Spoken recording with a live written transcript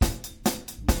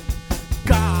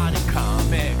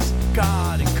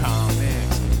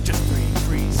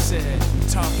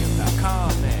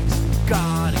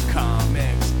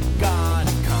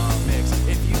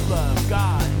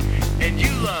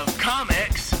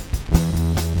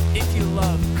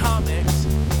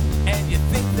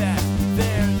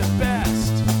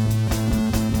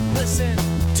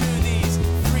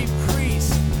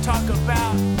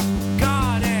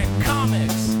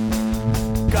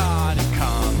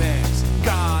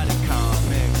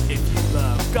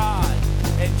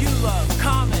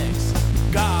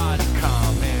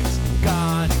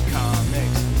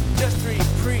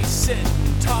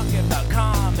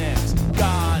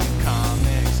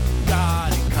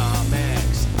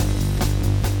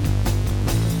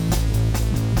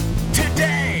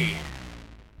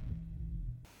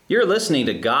You're listening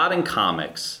to God and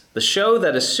Comics, the show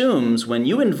that assumes when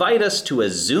you invite us to a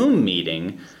Zoom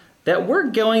meeting that we're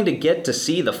going to get to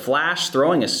see the Flash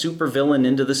throwing a supervillain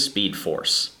into the Speed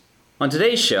Force. On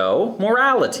today's show,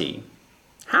 morality.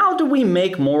 How do we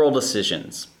make moral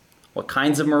decisions? What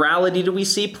kinds of morality do we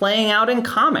see playing out in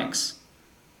comics?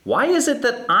 Why is it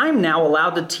that I'm now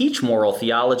allowed to teach moral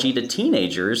theology to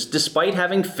teenagers despite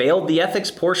having failed the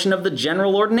ethics portion of the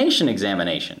general ordination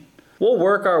examination? We'll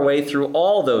work our way through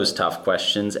all those tough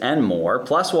questions and more,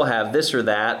 plus we'll have this or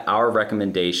that, our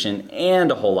recommendation,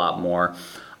 and a whole lot more.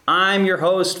 I'm your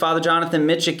host, Father Jonathan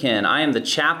Mitchican. I am the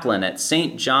chaplain at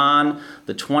St. John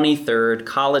the 23rd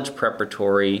College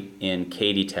Preparatory in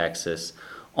Katy, Texas.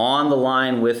 On the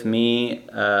line with me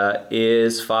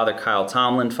is Father Kyle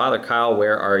Tomlin. Father Kyle,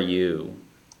 where are you?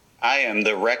 I am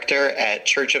the rector at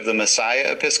Church of the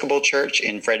Messiah Episcopal Church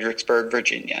in Fredericksburg,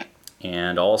 Virginia.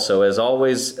 And also, as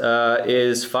always,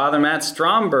 is Father Matt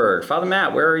Stromberg. Father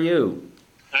Matt, where are you?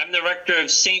 I'm the rector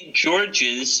of St.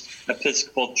 George's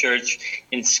Episcopal Church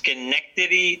in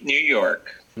Schenectady, New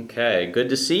York. Okay, good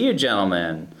to see you,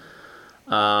 gentlemen.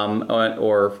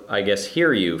 Or I guess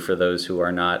hear you for those who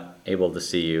are not able to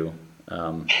see you,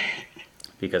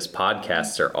 because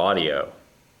podcasts are audio.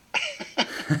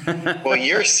 Well,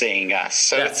 you're seeing us,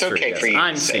 so That's it's okay true, for yes. you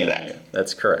I'm to say seeing that. you.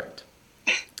 That's correct.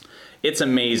 It's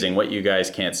amazing what you guys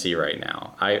can't see right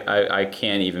now. I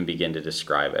can't even begin to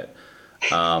describe it.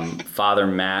 Father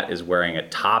Matt is wearing a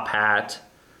top hat.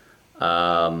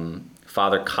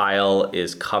 Father Kyle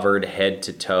is covered head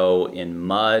to toe in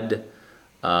mud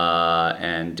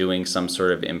and doing some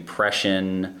sort of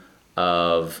impression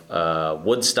of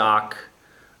Woodstock.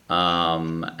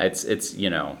 It's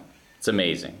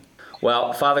amazing.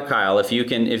 Well, Father Kyle, if you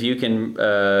can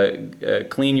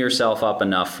clean yourself up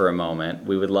enough for a moment,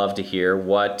 we would love to hear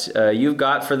what you've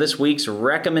got for this week's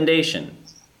recommendation.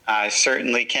 I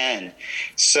certainly can.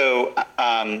 So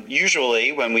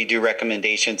usually when we do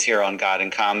recommendations here on God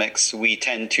and Comics, we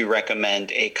tend to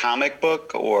recommend a comic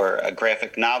book or a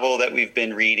graphic novel that we've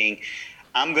been reading.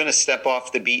 I'm going to step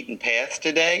off the beaten path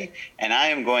today, and I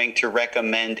am going to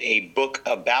recommend a book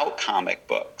about comic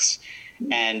books.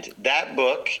 And that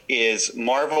book is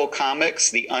Marvel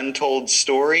Comics: The Untold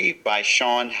Story by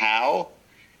Sean Howe.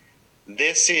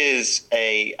 This is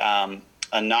a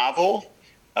novel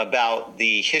about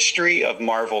the history of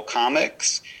Marvel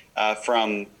Comics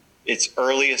from its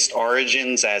earliest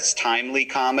origins as Timely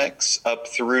Comics up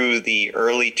through the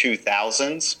early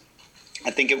 2000s.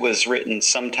 I think it was written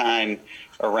sometime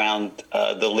around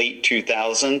the late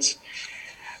 2000s.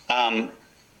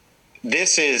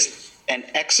 This is an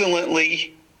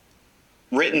excellently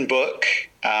written book.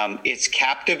 It's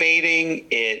captivating.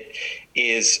 It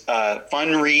is a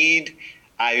fun read.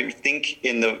 I think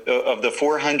of the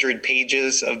 400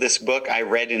 pages of this book, I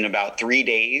read in about 3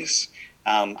 days.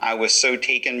 I was so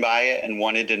taken by it and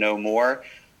wanted to know more.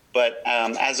 But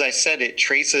as I said, it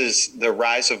traces the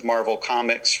rise of Marvel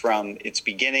Comics from its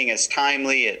beginning as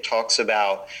Timely. It talks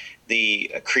about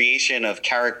the creation of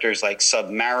characters like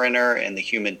Submariner and the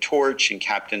Human Torch and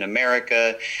Captain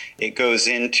America. It goes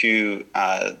into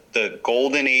the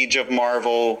golden age of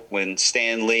Marvel when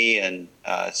Stan Lee and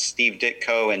Steve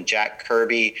Ditko and Jack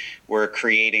Kirby were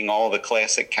creating all the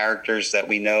classic characters that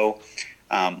we know,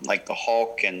 like the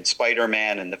Hulk and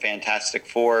Spider-Man and the Fantastic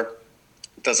Four.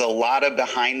 It does a lot of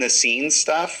behind-the-scenes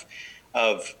stuff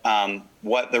of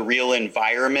what the real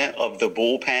environment of the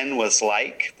bullpen was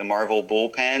like, the Marvel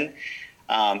bullpen.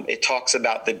 It talks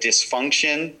about the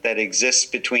dysfunction that exists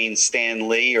between Stan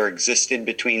Lee, or existed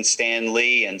between Stan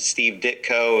Lee and Steve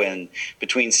Ditko, and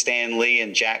between Stan Lee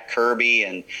and Jack Kirby,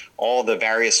 and all the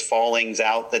various fallings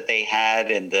out that they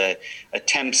had and the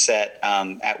attempts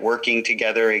at working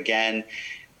together again.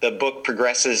 The book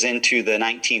progresses into the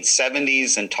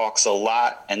 1970s and talks a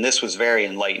lot, and this was very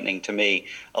enlightening to me,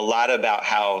 a lot about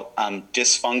how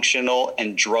dysfunctional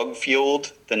and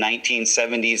drug-fueled the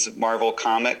 1970s Marvel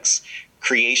Comics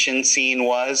creation scene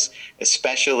was,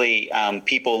 especially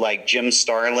people like Jim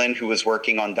Starlin, who was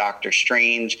working on Doctor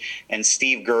Strange, and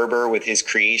Steve Gerber with his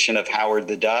creation of Howard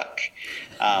the Duck.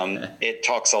 It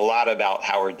talks a lot about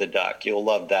Howard the Duck. You'll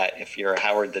love that if you're a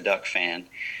Howard the Duck fan.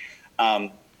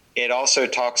 It also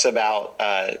talks about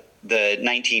the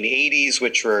 1980s,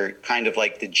 which were kind of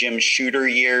like the Jim Shooter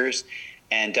years.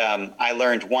 And I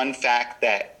learned one fact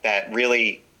that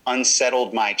really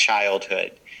unsettled my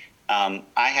childhood. I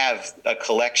have a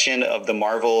collection of the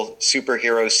Marvel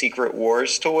Superhero Secret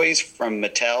Wars toys from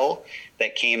Mattel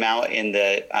that came out in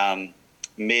the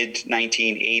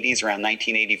mid-1980s, around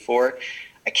 1984.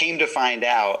 I came to find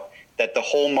out that the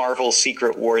whole Marvel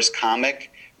Secret Wars comic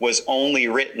was only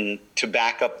written to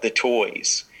back up the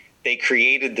toys. they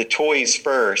created the toys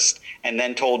first and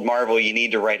then told Marvel, you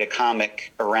need to write a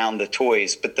comic around the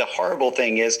toys. But the horrible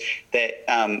thing is that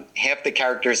half the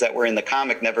characters that were in the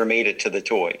comic never made it to the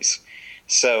toys.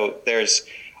 So there's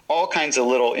all kinds of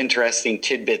little interesting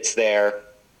tidbits there.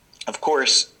 Of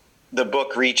course, the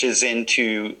book reaches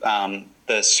into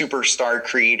the superstar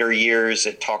creator years.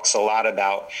 It talks a lot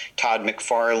about Todd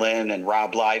McFarlane and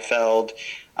Rob Liefeld.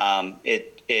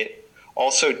 It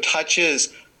also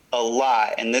touches a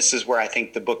lot, and this is where I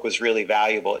think the book was really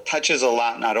valuable. It touches a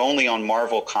lot not only on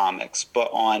Marvel Comics, but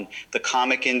on the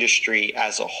comic industry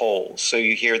as a whole. So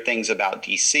you hear things about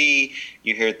DC,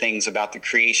 you hear things about the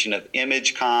creation of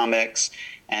Image Comics,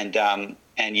 and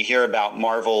you hear about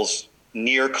Marvel's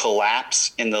near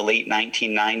collapse in the late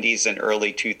 1990s and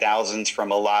early 2000s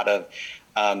from a lot of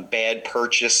bad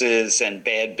purchases and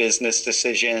bad business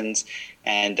decisions.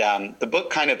 And the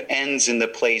book kind of ends in the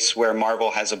place where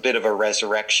Marvel has a bit of a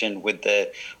resurrection with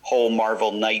the whole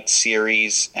Marvel Knights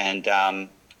series and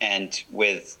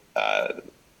with the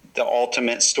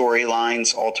Ultimate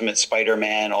storylines, Ultimate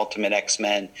Spider-Man, Ultimate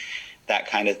X-Men, that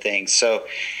kind of thing. So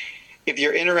if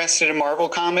you're interested in Marvel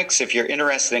Comics, if you're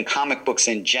interested in comic books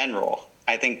in general,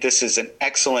 I think this is an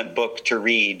excellent book to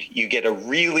read. You get a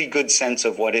really good sense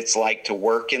of what it's like to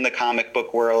work in the comic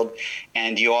book world,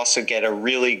 and you also get a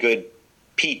really good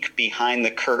peek behind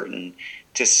the curtain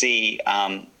to see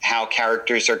how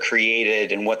characters are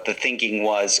created and what the thinking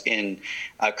was in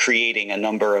creating a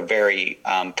number of very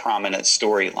prominent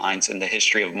storylines in the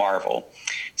history of Marvel.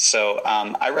 So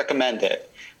I recommend it.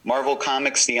 Marvel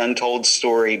Comics: The Untold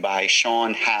Story by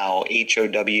Sean Howe,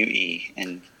 Howe,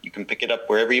 and you can pick it up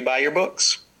wherever you buy your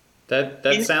books. That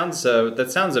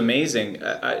sounds amazing.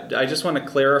 I just want to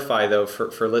clarify though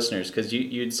for listeners, because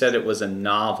you'd said it was a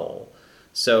novel.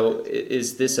 So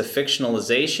is this a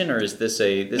fictionalization, or is this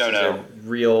a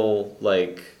real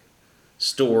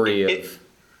story of?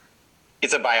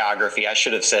 It's a biography. I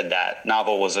should have said that.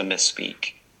 Novel was a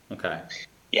misspeak. Okay.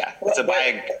 Yeah, it's a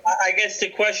biography. I guess the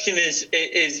question is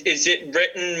it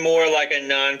written more like a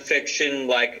nonfiction,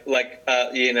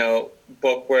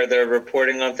 book where they're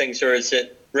reporting on things, or is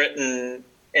it written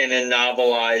in a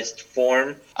novelized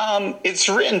form? It's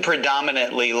written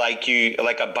predominantly like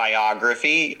a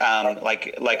biography, like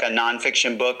a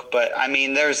nonfiction book. But I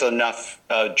mean, there's enough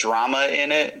drama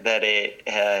in it that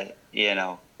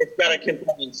it's got a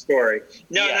compelling story.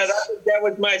 No, that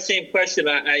was my same question.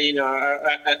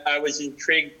 I was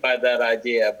intrigued by that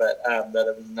idea, but that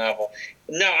it was a novel.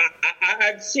 No,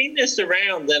 I've seen this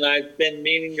around, and I've been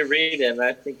meaning to read it. And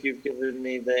I think you've given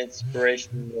me the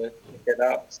inspiration to pick it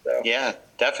up. So yeah,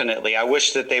 definitely. I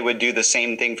wish that they would do the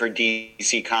same thing for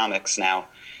DC Comics now.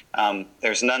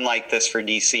 There's none like this for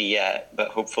DC yet,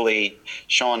 but hopefully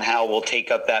Sean Howe will take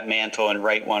up that mantle and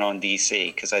write one on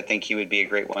DC, because I think he would be a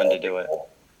great one to do it.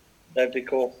 That'd be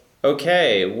cool.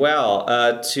 Okay,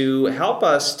 well, to help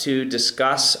us to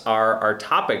discuss our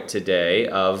topic today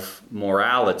of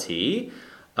morality,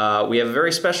 we have a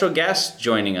very special guest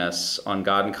joining us on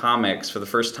God and Comics for the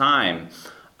first time.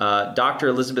 Dr.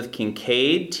 Elizabeth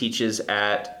Kincaid teaches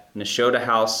at Nashotah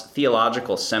House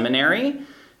Theological Seminary.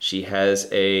 She has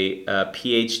a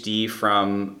PhD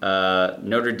from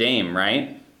Notre Dame,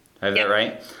 right? I have that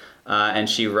right? And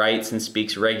she writes and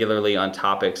speaks regularly on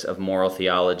topics of moral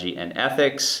theology and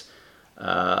ethics.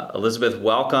 Elizabeth,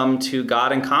 welcome to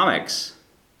God and Comics.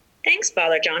 Thanks,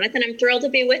 Father Jonathan. I'm thrilled to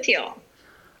be with you all.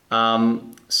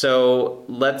 So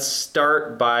let's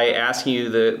start by asking you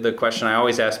the question I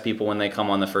always ask people when they come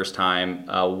on the first time.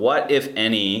 What, if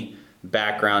any,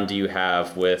 background do you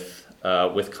have with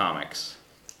comics?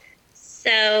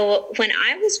 So when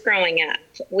I was growing up,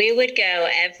 we would go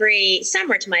every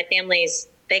summer to my family's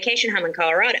vacation home in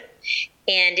Colorado.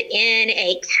 And in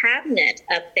a cabinet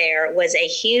up there was a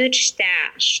huge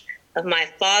stash of my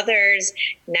father's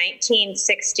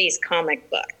 1960s comic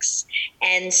books.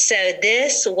 And so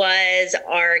this was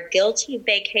our guilty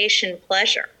vacation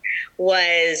pleasure,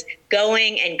 was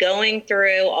going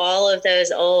through all of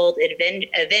those old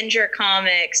Avenger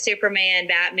comics, Superman,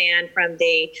 Batman from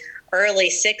the early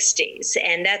 60s.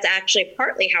 And that's actually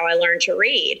partly how I learned to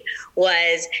read,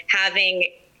 was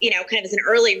having, kind of as an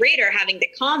early reader, having the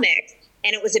comics.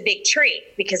 And it was a big treat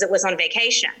because it was on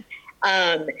vacation,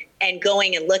 and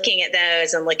going and looking at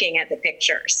those and looking at the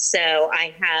pictures. So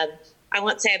I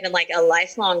won't say I've been like a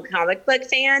lifelong comic book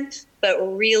fan, but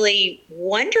really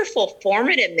wonderful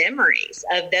formative memories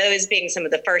of those being some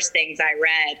of the first things I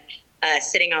read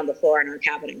sitting on the floor in our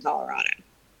cabin in Colorado.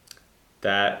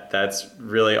 That's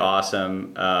really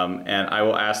awesome. And I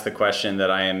will ask the question that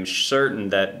I am certain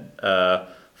that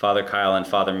Father Kyle and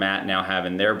Father Matt now have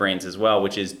in their brains as well,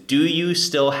 which is, do you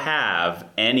still have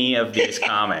any of these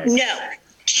comics? No.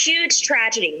 Huge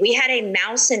tragedy. We had a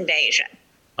mouse invasion.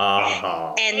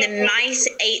 Oh. And the mice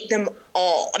ate them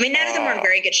all. I mean, none of them were in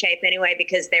very good shape anyway,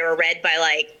 because they were read by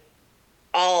like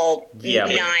all 9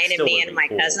 of me and my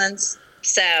cousins.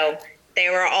 So they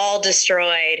were all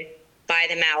destroyed by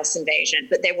the mouse invasion,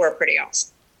 but they were pretty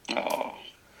awesome. Oh.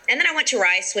 And then I went to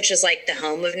Rice, which is like the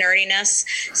home of nerdiness.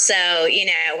 So, you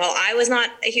know, while I was not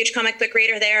a huge comic book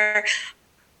reader there,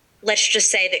 let's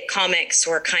just say that comics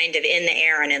were kind of in the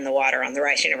air and in the water on the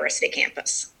Rice University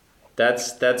campus.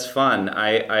 That's fun.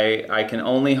 I can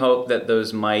only hope that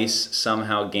those mice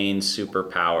somehow gain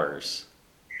superpowers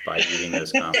by eating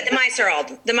those comics.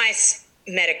 The mice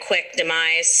met a quick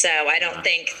demise, so I don't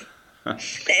think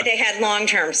they had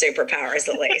long-term superpowers,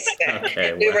 at least.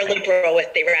 Okay, we were liberal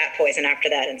with the rat poison after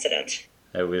that incident.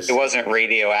 It wasn't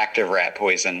radioactive rat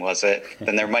poison, was it?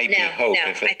 Then there might be hope. No,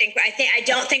 I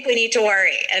don't think we need to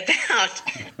worry about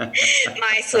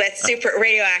mice with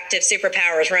radioactive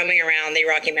superpowers roaming around the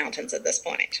Rocky Mountains at this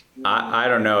point. I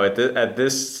don't know. At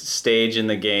this stage in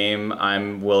the game,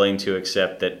 I'm willing to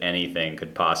accept that anything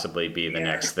could possibly be the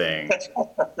next thing.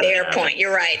 Fair point.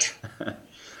 You're right.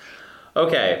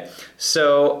 Okay,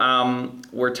 so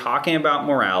we're talking about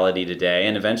morality today,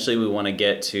 and eventually we want to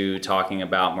get to talking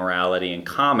about morality in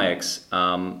comics,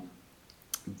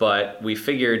 but we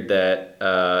figured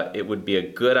that it would be a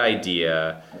good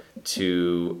idea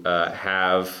to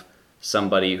have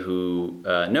somebody who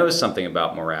knows something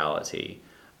about morality,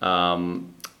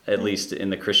 at least in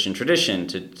the Christian tradition,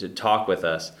 to talk with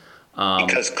us.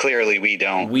 Because clearly we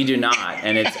don't. We do not,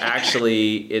 and it's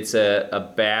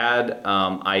a bad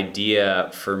idea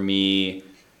for me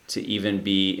to even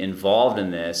be involved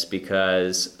in this,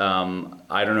 because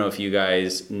I don't know if you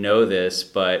guys know this,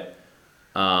 but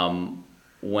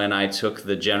when I took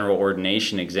the general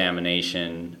ordination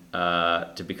examination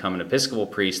to become an Episcopal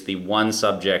priest, the one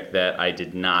subject that I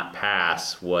did not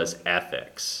pass was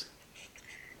ethics.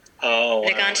 Oh, wow.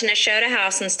 I've gone to Nashotah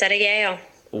House instead of Yale.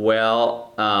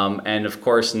 Well, and of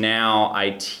course now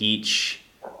I teach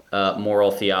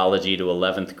moral theology to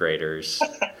 11th graders.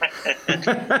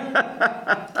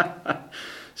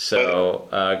 So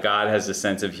God has a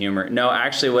sense of humor. No,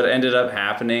 actually what ended up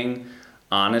happening,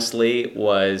 honestly,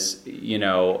 was,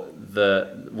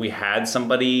 we had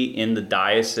somebody in the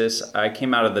diocese. I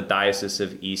came out of the Diocese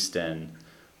of Easton,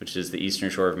 which is the Eastern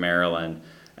Shore of Maryland.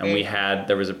 And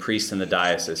there was a priest in the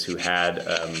diocese who had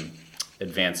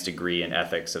advanced degree in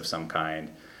ethics of some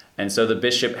kind. And so the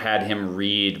bishop had him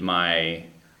read my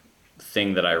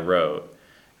thing that I wrote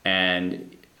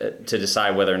and to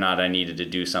decide whether or not I needed to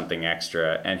do something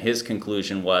extra. And his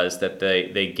conclusion was that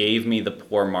they gave me the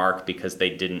poor mark because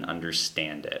they didn't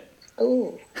understand it.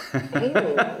 Ooh.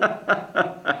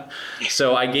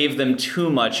 So I gave them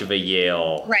too much of a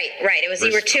Yale. Right. It was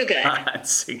you were too good.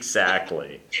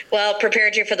 Exactly. Well,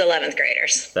 prepared you for the 11th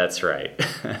graders. That's right.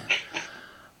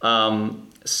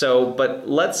 But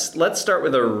let's start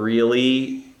with a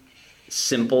really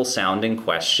simple sounding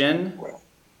question.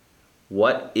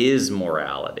 What is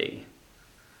morality?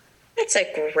 That's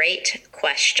a great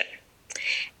question.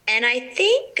 And I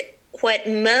think what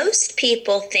most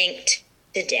people think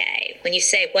today, when you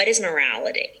say, what is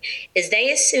morality, is they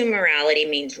assume morality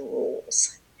means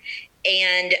rules.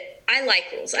 And I like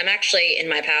rules. I'm actually, in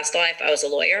my past life, I was a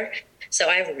lawyer. So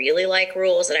I really like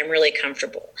rules and I'm really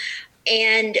comfortable.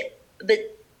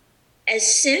 But as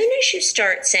soon as you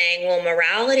start saying, well,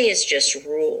 morality is just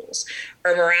rules,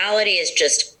 or morality is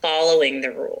just following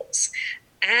the rules,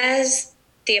 as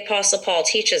the Apostle Paul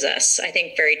teaches us, I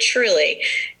think very truly,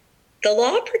 the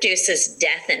law produces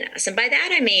death in us. And by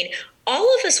that, I mean,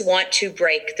 all of us want to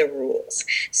break the rules.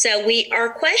 So our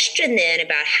question then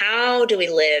about how do we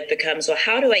live becomes, well,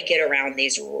 how do I get around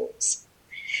these rules?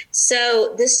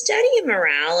 So the study of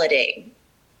morality,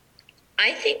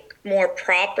 I think more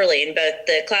properly in both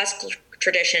the classical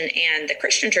tradition and the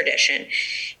Christian tradition,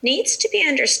 needs to be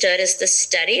understood as the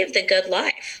study of the good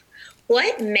life.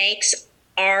 What makes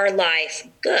our life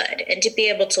good? And to be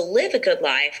able to live a good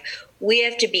life, we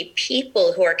have to be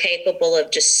people who are capable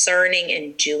of discerning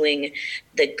and doing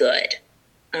the good.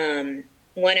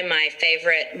 One of my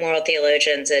favorite moral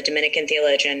theologians, a Dominican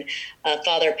theologian,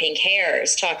 Father Pink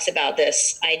Hairs, talks about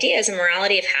this idea as a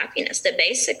morality of happiness, that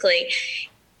basically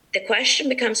the question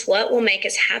becomes what will make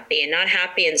us happy, and not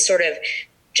happy in sort of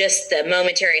just the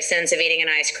momentary sense of eating an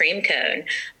ice cream cone,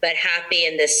 but happy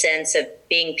in the sense of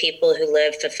being people who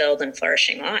live fulfilled and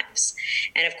flourishing lives.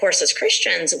 And of course, as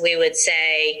Christians, we would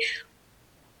say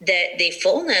that the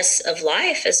fullness of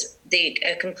life is the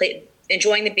complete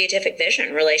enjoying the beatific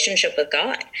vision, relationship with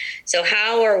God. So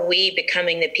how are we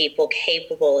becoming the people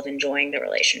capable of enjoying a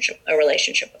relationship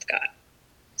with God?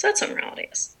 So that's what morality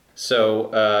is. So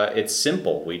it's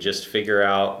simple. We just figure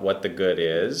out what the good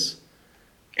is.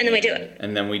 And then we do it.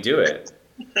 And then we do it.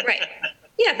 Right.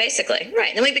 Yeah, basically.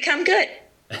 Right. Then we become good.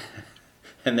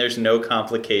 And there's no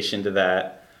complication to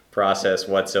that process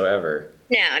whatsoever.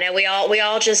 No, we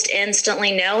all just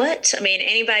instantly know it. I mean,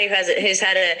 anybody who's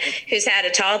had a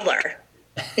toddler,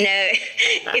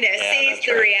 sees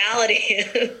the reality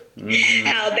of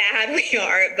how bad we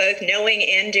are at both knowing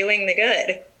and doing the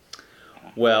good.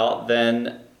 Well,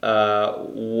 then,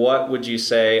 what would you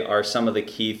say are some of the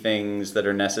key things that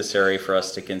are necessary for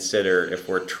us to consider if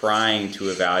we're trying to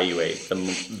evaluate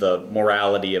the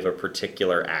morality of a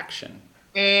particular action?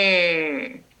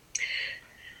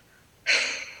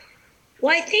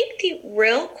 Well, I think the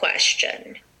real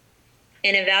question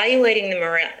in evaluating the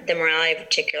morality of a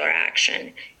particular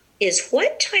action is,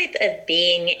 what type of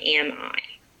being am I?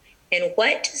 And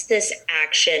what does this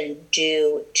action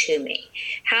do to me?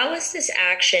 How is this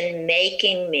action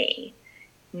making me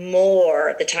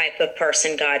more the type of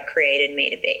person God created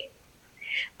me to be?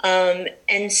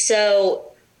 And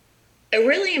so a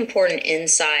really important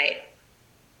insight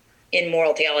in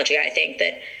moral theology, I think,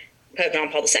 that Pope John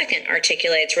Paul II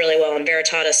articulates really well in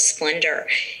Veritatis Splendor,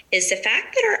 is the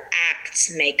fact that our acts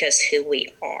make us who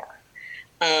we are.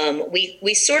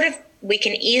 We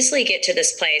can easily get to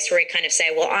this place where we kind of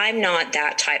say, well, I'm not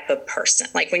that type of person.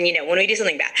 Like when we do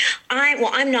something bad,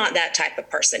 I'm not that type of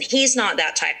person. He's not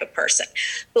that type of person.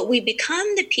 But we become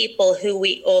the people who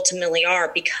we ultimately are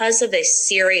because of a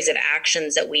series of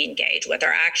actions that we engage with.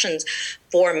 Our actions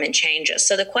form and change us.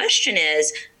 So the question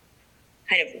is,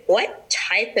 kind of, what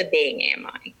type of being am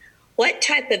I? What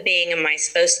type of being am I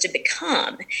supposed to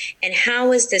become? And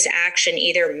how is this action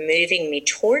either moving me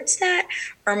towards that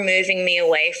or moving me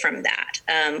away from that?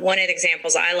 One of the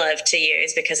examples I love to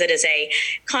use, because it is a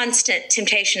constant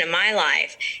temptation in my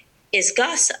life, is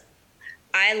gossip.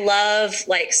 I love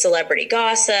celebrity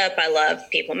gossip. I love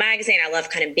People Magazine. I love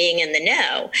kind of being in the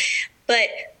know. But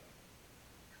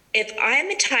if I'm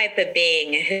a type of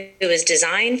being who is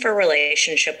designed for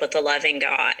relationship with a loving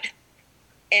God,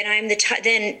 and I'm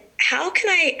then how can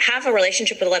I have a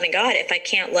relationship with a loving God if I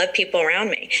can't love people around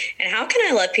me? And how can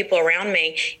I love people around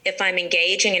me if I'm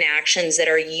engaging in actions that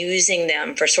are using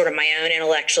them for sort of my own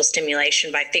intellectual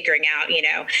stimulation by figuring out,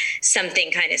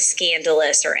 something kind of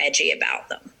scandalous or edgy about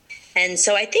them? And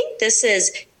so I think this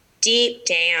is deep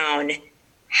down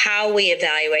how we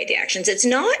evaluate the actions. It's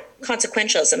not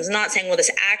consequentialism. It's not saying, well,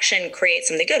 this action creates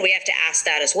something good. We have to ask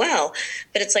that as well.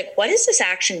 But it's like, what is this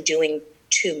action doing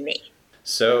to me?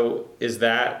 So is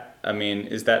that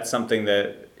something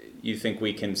that you think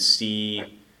we can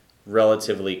see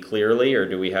relatively clearly, or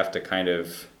do we have to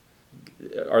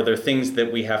are there things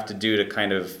that we have to do to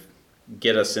kind of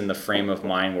get us in the frame of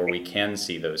mind where we can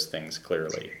see those things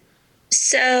clearly?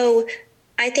 So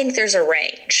I think there's a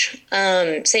range.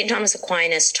 St. Thomas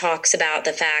Aquinas talks about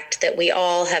the fact that we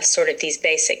all have sort of these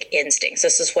basic instincts.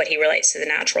 This is what he relates to the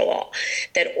natural law,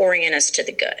 that orient us to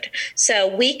the good. So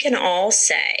we can all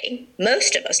say,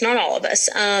 most of us, not all of us,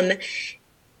 it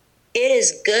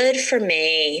is good for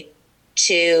me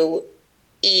to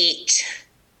eat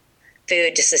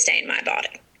food to sustain my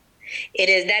body.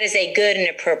 That is a good and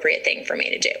appropriate thing for me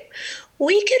to do.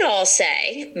 We could all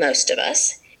say, most of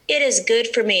us, it is good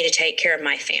for me to take care of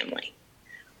my family.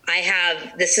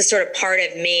 This is sort of part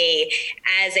of me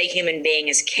as a human being,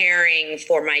 is caring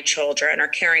for my children, or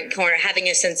having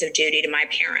a sense of duty to my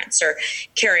parents, or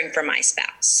caring for my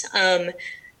spouse.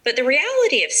 But the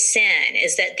reality of sin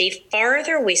is that the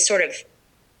farther we sort of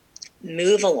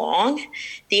move along,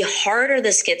 the harder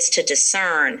this gets to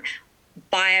discern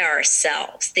by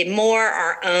ourselves, the more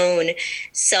our own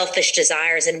selfish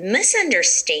desires and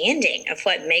misunderstanding of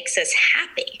what makes us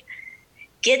happy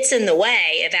gets in the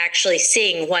way of actually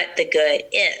seeing what the good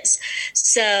is.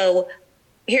 So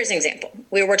here's an example.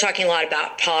 We're talking a lot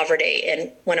about poverty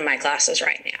in one of my classes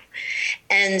right now.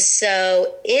 And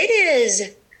so it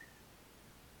is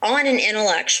on an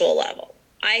intellectual level,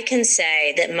 I can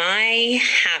say that my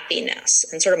happiness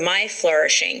and sort of my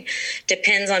flourishing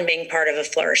depends on being part of a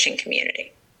flourishing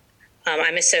community.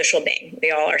 I'm a social being.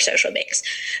 We all are social beings.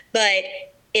 But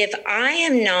if I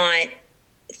am not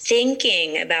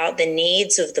thinking about the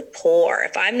needs of the poor,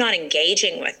 if I'm not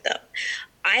engaging with them,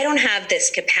 I don't have this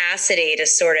capacity to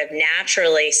sort of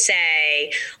naturally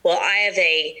say, well,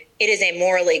 it is a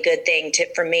morally good thing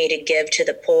for me to give to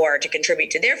the poor, to contribute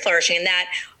to their flourishing, and that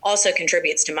also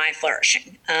contributes to my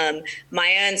flourishing.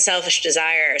 My own selfish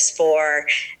desires for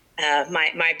one of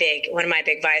my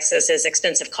big vices is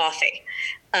expensive coffee.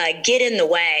 get in the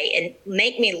way and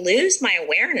make me lose my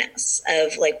awareness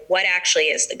of like what actually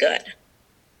is the good.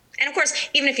 And of course,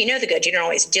 even if you know the good, you don't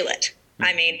always do it.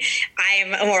 I mean, I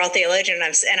am a moral theologian,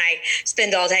 and I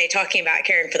spend all day talking about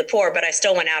caring for the poor, but I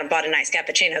still went out and bought a nice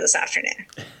cappuccino this afternoon.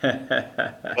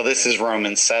 Well, this is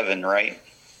Romans 7, right?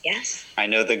 Yes. I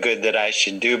know the good that I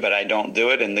should do, but I don't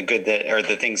do it. And the good that, or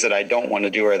the things that I don't want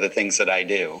to do are the things that I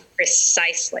do.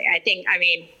 Precisely. I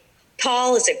mean,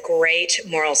 Paul is a great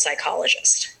moral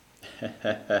psychologist.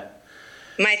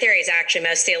 My theory is actually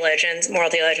most theologians,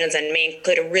 moral theologians, and me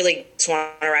included, really just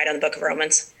want to write on the book of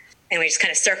Romans. And we just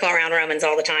kind of circle around Romans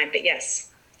all the time. But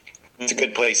yes. It's a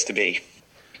good place to be.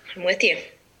 I'm with you.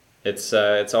 It's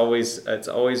always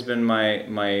been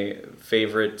my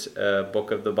favorite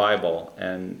book of the Bible,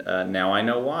 and now I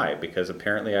know why, because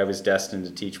apparently I was destined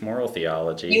to teach moral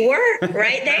theology. You were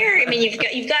right there. I mean, you've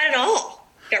got it all.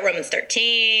 You've got Romans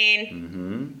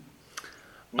 13.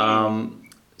 Mm-hmm.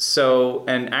 So,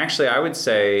 and actually, I would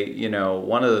say,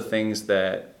 one of the things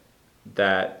that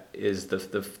is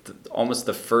the almost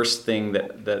the first thing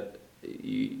that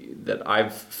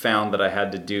I've found that I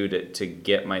had to do to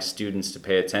get my students to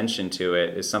pay attention to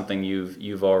it is something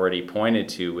you've already pointed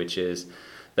to, which is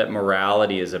that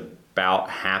morality is about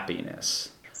happiness,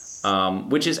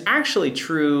 which is actually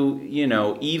true,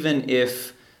 even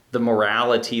if the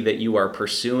morality that you are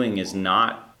pursuing is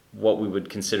not what we would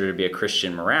consider to be a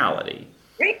Christian morality.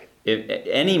 Right. If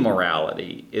any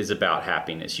morality is about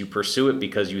happiness, you pursue it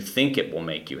because you think it will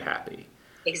make you happy.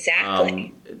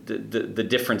 Exactly. The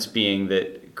difference being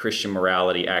that Christian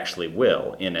morality actually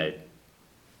will, in a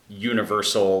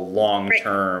universal,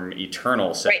 long-term,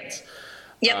 eternal sense. Right.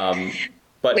 Yep.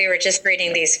 But we were just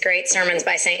reading these great sermons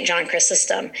by St. John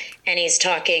Chrysostom, and he's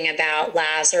talking about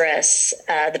Lazarus,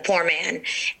 the poor man,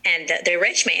 and the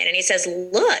rich man. And he says,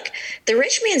 look, the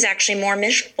rich man's actually more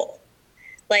miserable.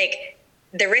 Like,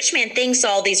 the rich man thinks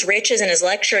all these riches in his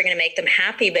lecture are going to make them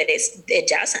happy, but it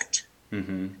doesn't.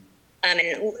 Mm-hmm. And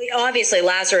obviously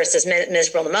Lazarus is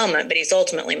miserable in the moment, but he's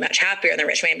ultimately much happier than the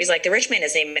rich man. He's like, the rich man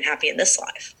isn't even happy in this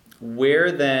life.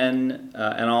 Where then,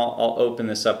 and I'll open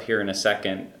this up here in a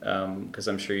second, because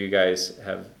I'm sure you guys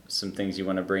have some things you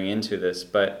want to bring into this,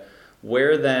 but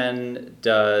where then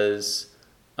does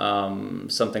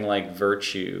something like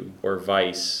virtue or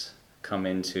vice come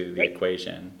into the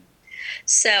equation?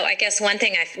 So I guess one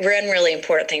really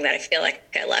important thing that I feel like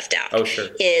I left out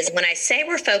is when I say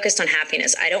we're focused on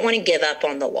happiness, I don't want to give up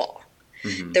on the law.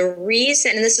 Mm-hmm. The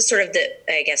reason, and this is sort of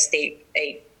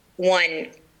one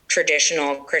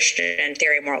traditional Christian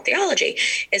theory of moral theology,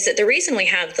 is that the reason we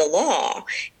have the law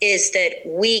is that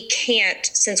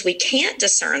since we can't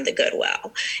discern the good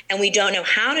well, and we don't know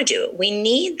how to do it, we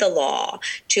need the law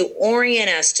to orient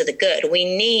us to the good. We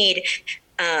need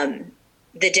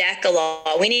the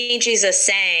Decalogue. We need Jesus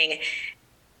saying,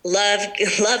 love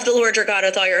the Lord your God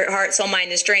with all your heart, soul, mind,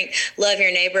 and strength. Love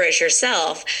your neighbor as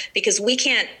yourself. Because we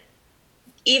can't,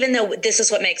 even though this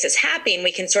is what makes us happy, and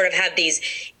we can sort of have these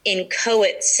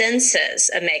inchoate senses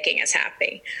of making us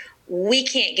happy, we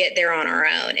can't get there on our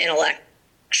own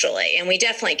intellectually. And we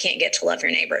definitely can't get to love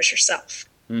your neighbor as yourself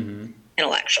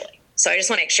intellectually. So I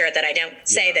just want to make sure that I don't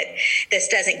say that this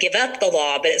doesn't give up the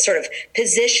law, but it sort of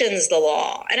positions the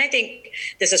law. And I think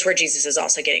this is where Jesus is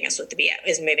also getting us with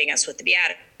moving us with the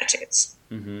Beatitudes.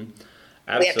 Mm-hmm.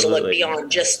 We have to look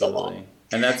beyond just the law.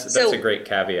 And that's a great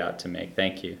caveat to make.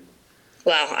 Thank you.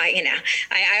 Well,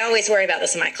 I always worry about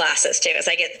this in my classes too.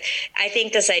 I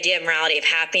think this idea of morality of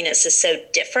happiness is so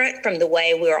different from the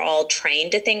way we're all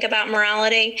trained to think about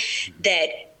morality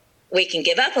that we can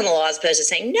give up on the law as opposed to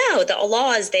saying, no, the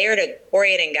law is there to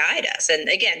orient and guide us. And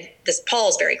again,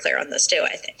 Paul's very clear on this too,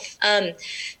 I think.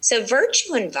 So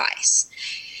virtue and vice.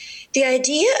 The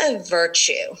idea of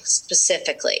virtue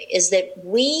specifically is that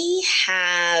we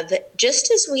have, just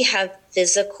as we have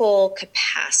physical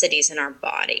capacities in our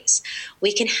bodies,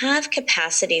 we can have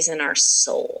capacities in our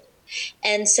soul.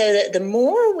 And so that the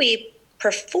more we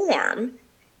perform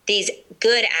these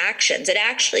good actions, it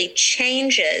actually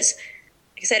changes,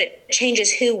 like I said, it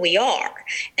changes who we are.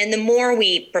 And the more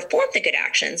we perform the good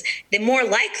actions, the more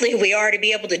likely we are to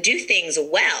be able to do things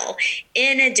well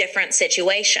in a different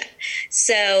situation.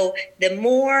 So the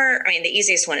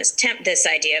easiest one is this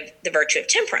idea of the virtue of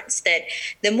temperance, that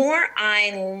the more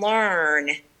I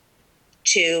learn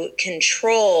to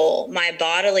control my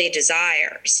bodily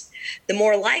desires, the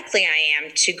more likely I am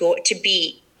to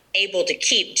be able to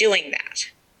keep doing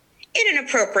that in an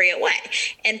appropriate way.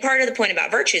 And part of the point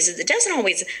about virtues is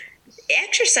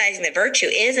exercising the virtue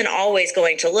isn't always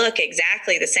going to look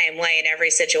exactly the same way in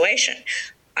every situation.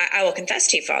 I will confess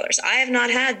to you, fathers, I have not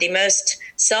had the most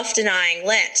self-denying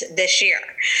Lent this year.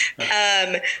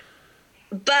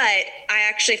 But I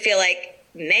actually feel like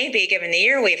maybe given the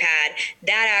year we've had,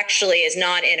 that actually is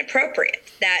not inappropriate.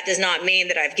 That does not mean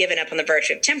that I've given up on the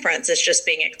virtue of temperance. It's just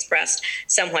being expressed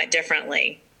somewhat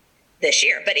differently this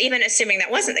year. But even assuming that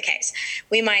wasn't the case,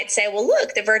 we might say, well,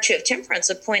 look, the virtue of temperance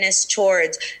would point us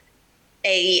towards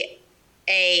a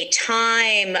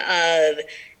time of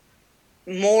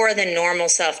more than normal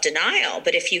self-denial.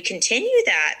 But if you continue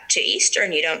that to Easter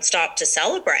and you don't stop to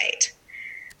celebrate,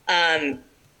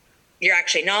 you're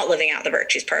actually not living out the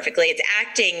virtues perfectly. It's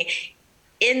acting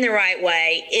in the right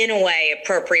way, in a way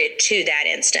appropriate to that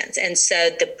instance. And so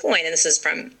the point, and this is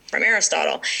from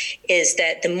Aristotle, is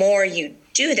that the more you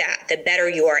do that, the better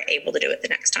you are able to do it the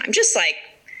next time. Just like,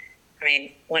 I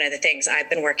mean, one of the things I've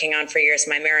been working on for years in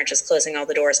my marriage is closing all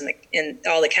the doors in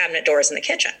all the cabinet doors in the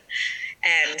kitchen.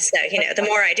 And so, the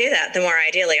more I do that, the more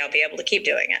ideally I'll be able to keep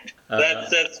doing it.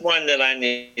 That's one that I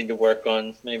need to work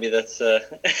on. Maybe that's a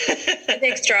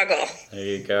big struggle. There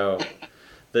you go.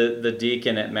 The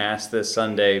deacon at Mass this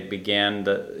Sunday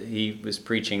he was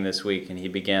preaching this week, and he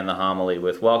began the homily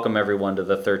with, "Welcome everyone to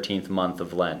the 13th month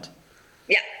of Lent."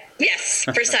 Yeah, yes,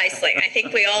 precisely. I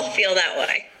think we all feel that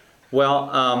way.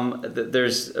 Well,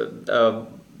 there's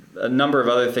a number of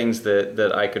other things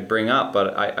that I could bring up,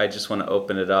 but I just want to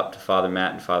open it up to Father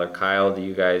Matt and Father Kyle. Do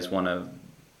you guys want to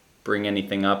bring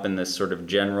anything up in this sort of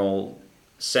general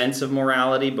sense of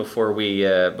morality before we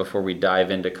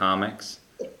dive into comics?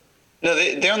 No,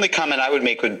 the only comment I would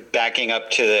make would backing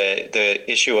up to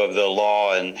the issue of the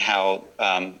law and how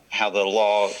the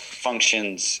law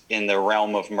functions in the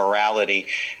realm of morality.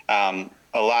 A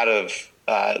lot of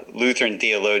Lutheran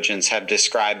theologians have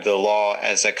described the law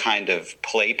as a kind of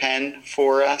playpen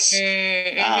for us,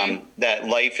 that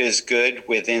life is good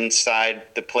inside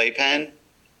the playpen,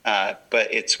 but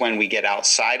it's when we get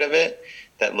outside of it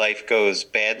that life goes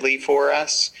badly for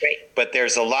us. Right. But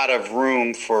there's a lot of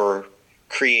room for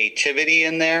creativity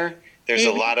in there. There's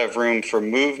a lot of room for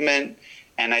movement,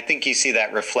 and I think you see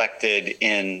that reflected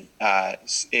in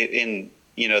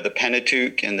the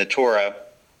Pentateuch and the Torah,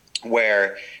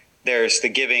 where there's the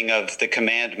giving of the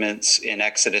commandments in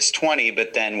Exodus 20,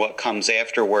 but then what comes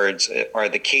afterwards are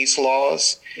the case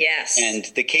laws. Yes. And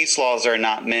the case laws are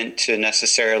not meant to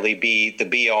necessarily be the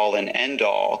be-all and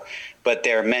end-all, but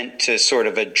they're meant to sort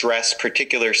of address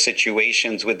particular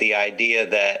situations with the idea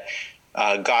that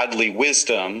godly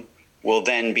wisdom will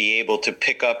then be able to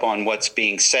pick up on what's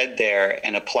being said there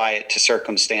and apply it to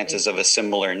circumstances of a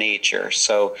similar nature.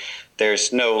 So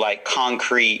there's no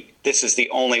concrete, this is the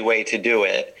only way to do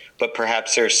it, but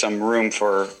perhaps there's some room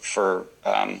for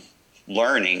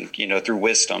learning, through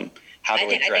wisdom, how to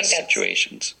address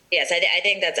situations. Yes, I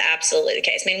think that's absolutely the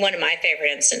case. I mean, one of my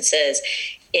favorite instances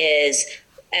is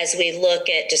as we look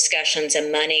at discussions of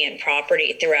money and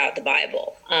property throughout the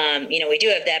Bible. We do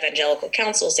have the evangelical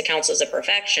counsels, the counsels of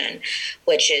perfection,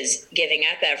 which is giving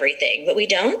up everything. But we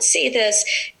don't see this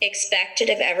expected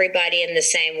of everybody in the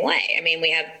same way. I mean,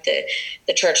 we have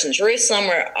the church in Jerusalem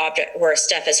where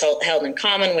stuff is held in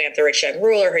common. We have the rich young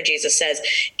ruler who Jesus says,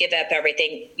 give up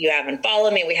everything you have and follow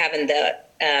me. We have in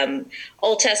the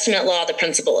Old Testament law the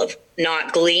principle of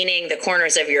not gleaning the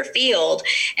corners of your field.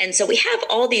 And so we have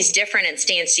all these different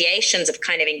instantiations of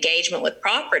kind of engagement with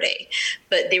property.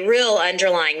 But the real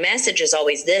underlying message is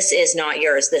always, this is not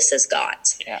yours, this is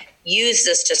God's. Yeah. Use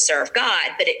this to serve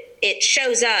God, but it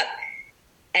shows up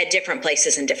at different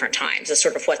places and different times as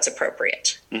sort of what's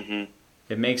appropriate. Mm-hmm.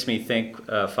 It makes me think,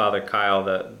 Father Kyle,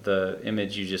 the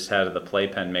image you just had of the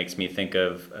playpen makes me think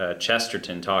of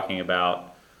Chesterton talking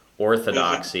about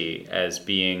orthodoxy as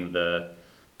being the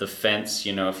fence.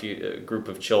 If a group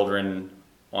of children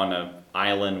on an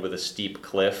island with a steep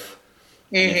cliff,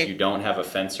 and if you don't have a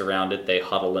fence around it, they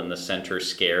huddle in the center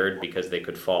scared because they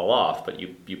could fall off. But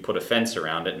you put a fence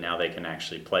around it, and now they can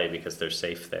actually play because they're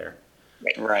safe there.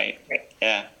 Right.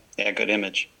 Yeah, good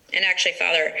image. And actually,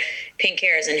 Father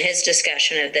Pincares, in his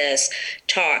discussion of this,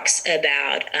 talks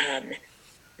about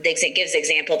gives the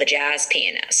example of a jazz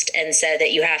pianist, and said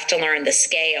that you have to learn the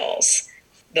scales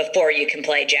before you can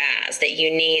play jazz, that you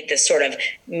need this sort of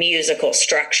musical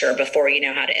structure before you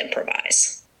know how to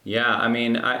improvise. Yeah, I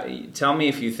mean, tell me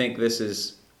if you think this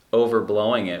is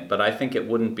overblowing it, but I think it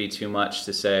wouldn't be too much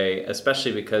to say,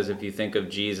 especially because if you think of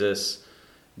Jesus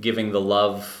giving the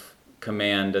love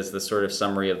command as the sort of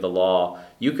summary of the law,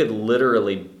 you could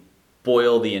literally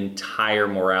boil the entire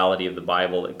morality of the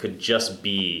Bible. It could just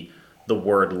be the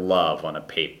word love on a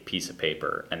piece of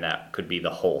paper, and that could be the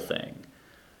whole thing.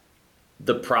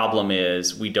 The problem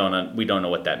is we don't know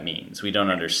what that means. We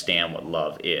don't understand what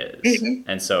love is.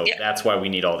 And so that's why we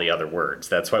need all the other words.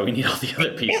 That's why we need all the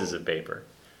other pieces of paper.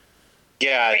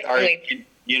 Yeah,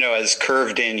 as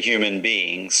curved in human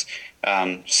beings,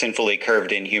 sinfully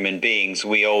curved in human beings,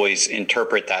 we always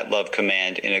interpret that love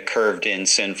command in a curved in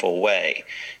sinful way.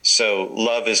 So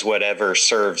love is whatever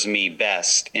serves me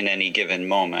best in any given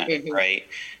moment, right?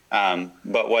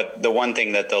 But the one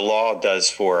thing that the law does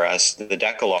for us, the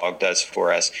Decalogue does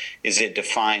for us, is it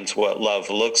defines what love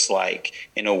looks like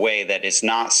in a way that is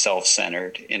not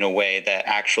self-centered, in a way that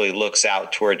actually looks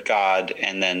out toward God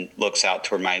and then looks out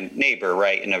toward my neighbor,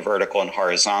 right, in a vertical and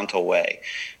horizontal way.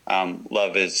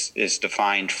 Love is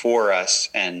defined for us,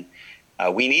 and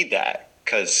we need that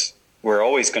because we're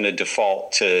always going to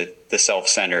default to the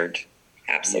self-centered.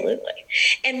 Absolutely.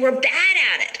 And we're bad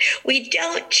at it. We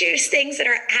don't choose things that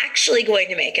are actually going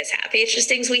to make us happy. It's just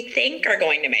things we think are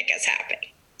going to make us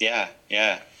happy. Yeah,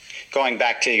 yeah. Going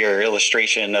back to your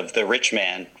illustration of the rich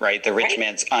man, right? The rich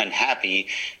man's unhappy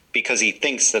because he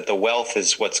thinks that the wealth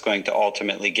is what's going to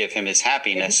ultimately give him his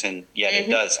happiness, and yet it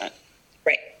doesn't.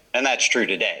 Right. And that's true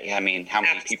today. I mean, how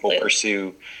many people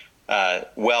pursue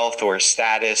wealth or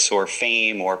status or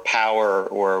fame or power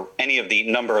or any of the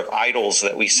number of idols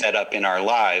that we set up in our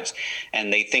lives,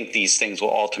 and they think these things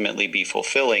will ultimately be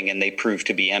fulfilling, and they prove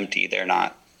to be empty. They're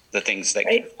not the things that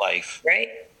give life. Right.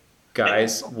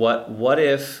 Guys, what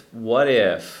if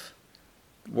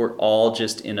we're all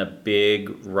just in a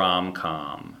big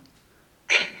rom-com,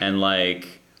 and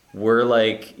we're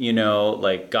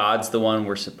God's the one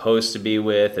we're supposed to be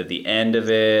with at the end of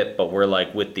it, but we're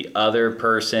with the other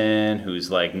person who's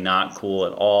not cool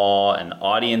at all, and the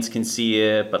audience can see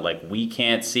it, but we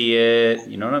can't see it.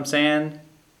 You know what I'm saying?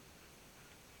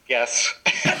 Yes.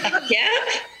 Yeah.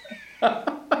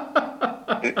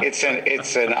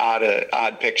 It's an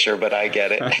odd picture, but I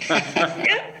get it.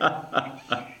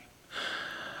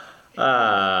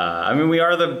 I mean, we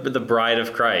are the bride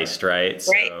of Christ, right?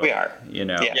 So, right. We are.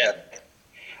 Yeah.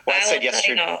 Well, I said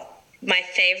yesterday. My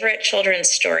favorite children's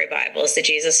story Bible is the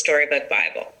Jesus Storybook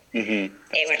Bible, which I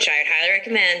would highly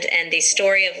recommend. And the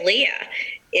story of Leah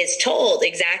is told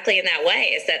exactly in that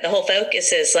way, is that the whole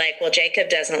focus is Jacob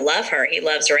doesn't love her. He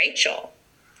loves Rachel.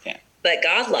 Yeah. But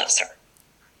God loves her.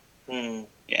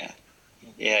 Yeah.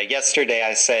 Yeah. Yesterday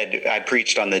I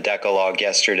preached on the Decalogue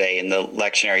yesterday in the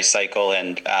lectionary cycle.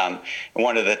 And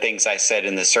one of the things I said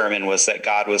in the sermon was that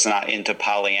God was not into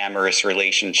polyamorous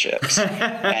relationships.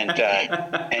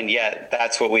 And yet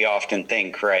that's what we often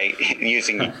think, right?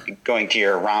 Going to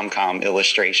your rom-com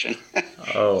illustration.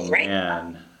 Oh,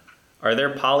 man. Are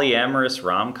there polyamorous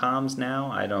rom-coms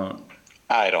now? I don't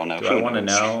know. Do I want to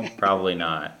know? Probably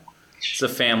not. It's a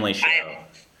family show.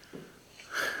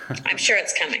 I'm sure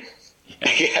it's coming.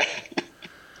 Yeah.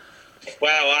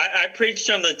 Wow, I preached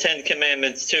on the 10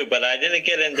 Commandments too, but I didn't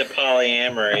get into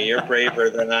polyamory. You're braver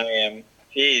than I am.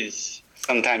 Jeez.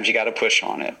 Sometimes you got to push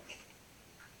on it.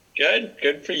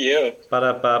 Good for you.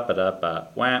 Ba-da-ba-ba-da-ba.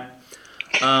 Wah.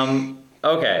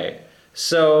 Okay,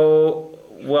 so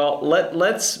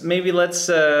let's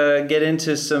get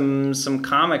into some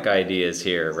comic ideas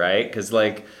here, right? Because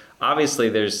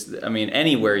obviously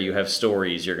anywhere you have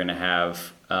stories, you're going to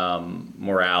have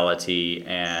morality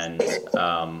and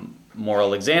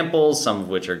moral examples, some of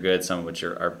which are good, some of which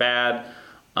are bad.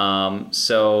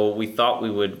 So we thought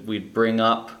we'd bring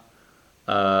up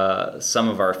some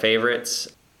of our favorites.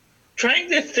 Trying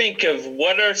to think of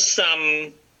what are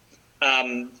some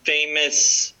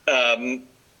famous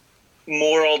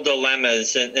moral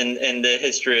dilemmas in the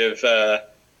history of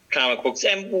comic books,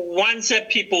 and ones that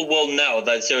people will know,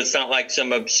 so it's not like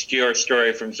some obscure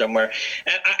story from somewhere.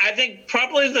 And I think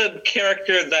probably the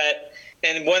character that,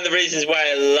 and one of the reasons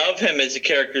why I love him as a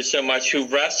character so much, who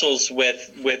wrestles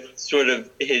with sort of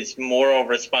his moral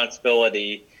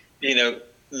responsibility, the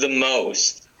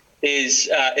most, is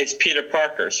Peter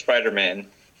Parker, Spider-Man.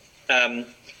 And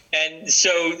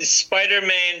so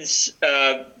Spider-Man's,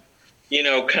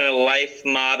 kind of life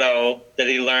motto that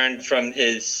he learned from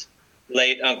his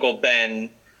late Uncle Ben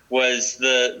was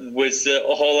the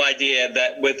whole idea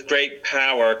that with great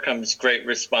power comes great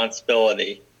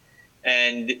responsibility.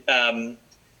 And I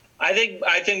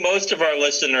think most of our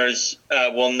listeners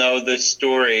will know the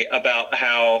story about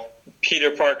how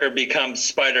Peter Parker becomes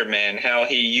Spider-Man, how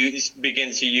he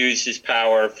begins to use his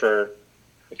power for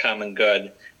the common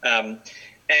good. And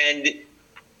in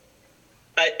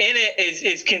it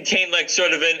is contained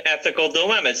sort of an ethical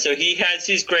dilemma. So he has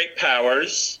these great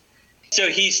powers. So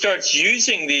he starts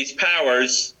using these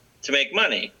powers to make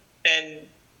money. And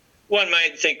one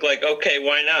might think okay,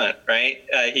 why not, right?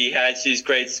 He has these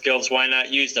great skills, why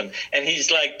not use them? And he's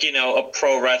a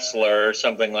pro wrestler or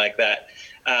something like that.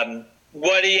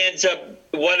 What ends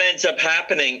up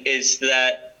happening is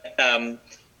that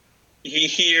he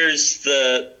hears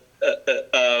the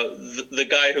the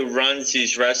guy who runs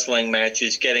these wrestling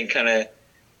matches getting kind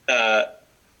of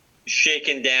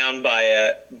shaken down by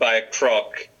a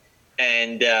crook,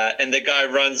 and the guy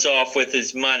runs off with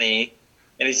his money,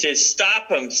 and he says, stop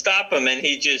him, and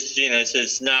he just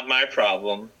says, not my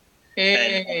problem,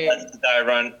 and lets the guy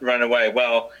run away.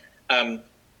 Well,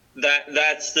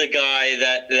 that's the guy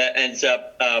that ends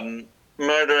up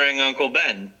murdering Uncle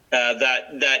Ben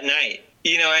that night.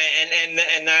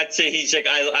 And that's it. He's like,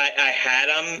 I had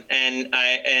him, and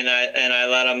I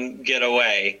let him get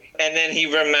away. And then he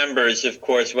remembers, of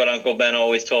course, what Uncle Ben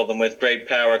always told him: with great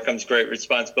power comes great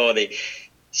responsibility.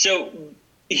 So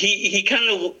he kind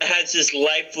of has this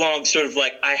lifelong sort of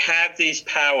like, I have these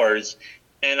powers,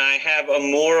 and I have a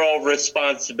moral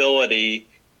responsibility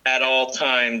at all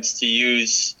times to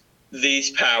use these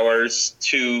powers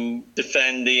to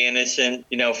defend the innocent,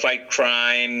 fight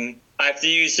crime. I have to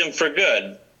use them for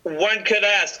good. One could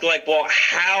ask, like, well,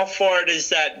 how far does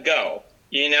that go?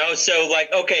 So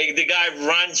like, okay, the guy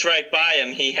runs right by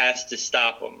him. He has to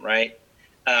stop him, right?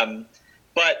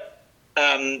 But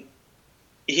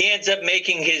he ends up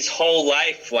making his whole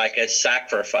life like a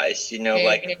sacrifice,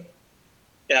 like,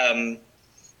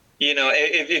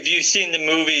 if you've seen the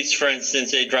movies, for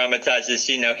instance, they dramatize this,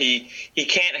 he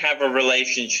can't have a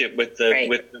relationship with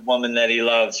the woman that he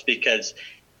loves because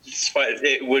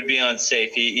it would be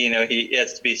unsafe. He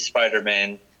has to be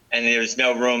Spider-Man, and there's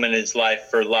no room in his life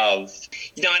for love.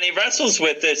 And he wrestles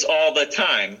with this all the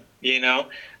time, Then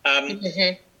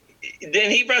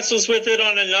he wrestles with it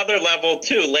on another level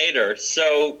too later.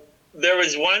 So there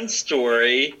was one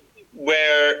story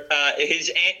where his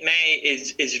Aunt May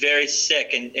is very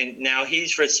sick, and now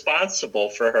he's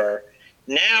responsible for her.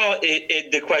 Now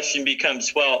the question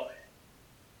becomes, well,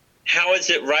 how is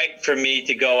it right for me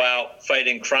to go out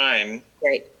fighting crime,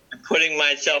 right, and putting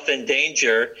myself in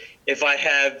danger if I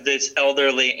have this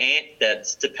elderly aunt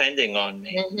that's depending on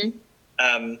me?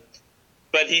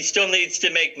 But he still needs to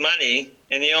make money,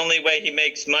 and the only way he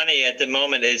makes money at the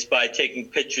moment is by taking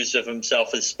pictures of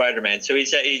himself as Spider-Man. So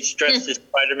he's dressed as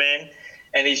Spider-Man,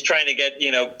 and he's trying to get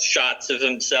shots of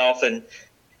himself, and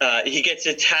he gets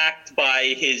attacked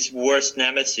by his worst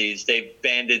nemesis. They've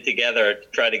banded together to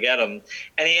try to get him,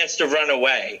 and he has to run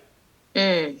away.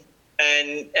 And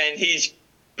he's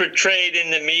portrayed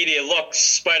in the media, look,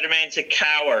 Spider-Man's a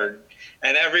coward.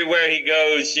 And everywhere he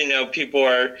goes, people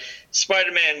are,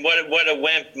 Spider-Man, what a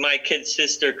wimp. My kid's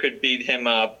sister could beat him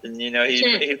up. And,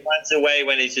 he runs away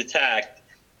when he's attacked.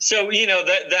 So,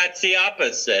 that's the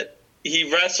opposite.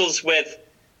 He wrestles with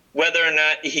whether or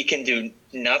not he can do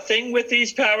nothing with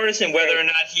these powers and whether or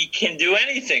not he can do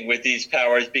anything with these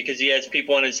powers because he has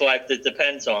people in his life that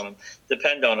depend on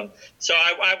him. So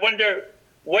I wonder,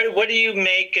 what do you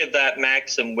make of that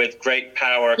maxim, with great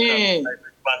power comes great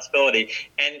responsibility?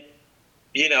 And,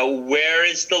 where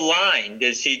is the line?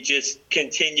 Does he just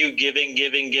continue giving,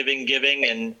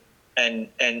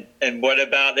 and what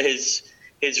about his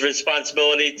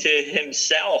responsibility to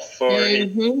himself or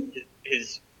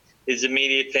his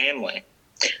immediate family?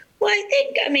 Well, I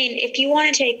think, if you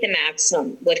want to take the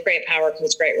maxim, with great power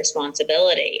comes great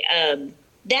responsibility,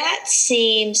 that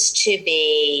seems to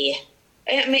be,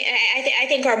 I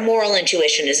think our moral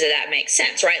intuition is that makes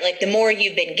sense, right? Like, the more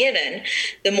you've been given,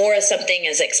 the more something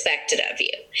is expected of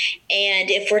you. And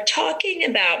if we're talking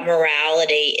about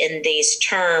morality in these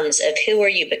terms of who are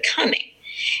you becoming,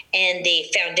 and the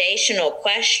foundational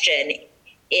question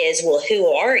is, well, who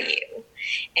are you?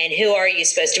 And who are you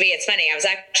supposed to be? It's funny, I was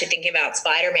actually thinking about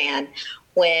Spider-Man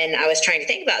when I was trying to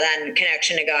think about that in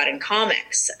connection to God and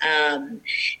comics.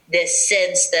 This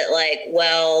sense that, like,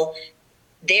 well,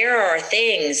 there are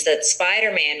things that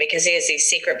Spider-Man, because he has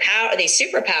these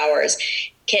superpowers,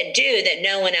 can do that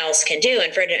no one else can do.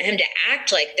 And for him to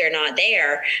act like they're not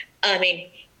there,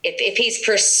 if he's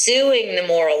pursuing the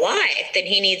moral life, then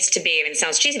he needs to be, and it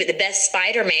sounds cheesy, but the best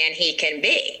Spider-Man he can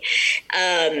be.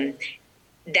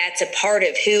 That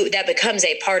becomes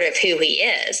a part of who he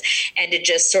is. And to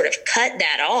just sort of cut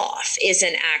that off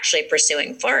isn't actually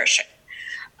pursuing flourishing.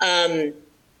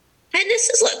 And this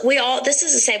is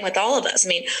the same with all of us.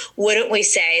 Wouldn't we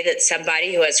say that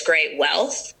somebody who has great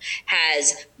wealth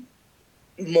has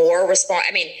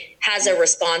has a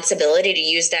responsibility to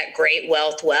use that great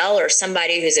wealth well, or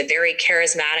somebody who's a very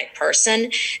charismatic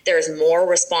person, there's more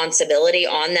responsibility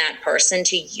on that person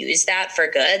to use that for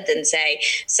good than, say,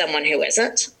 someone who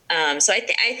isn't. So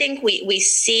I think we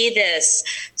see this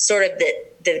sort of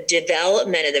the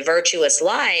development of the virtuous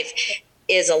life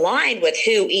is aligned with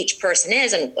who each person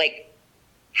is, and like,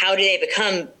 how do they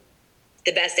become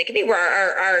the best they can be?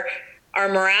 Where our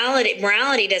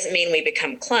morality doesn't mean we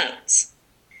become clones.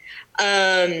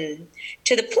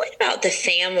 To the point about the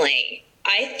family,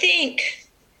 I think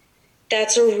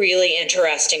that's a really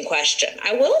interesting question.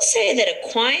 I will say that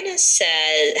Aquinas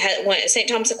says, St.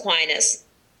 Thomas Aquinas,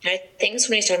 I think it's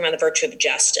when he's talking about the virtue of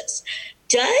justice,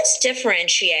 does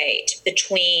differentiate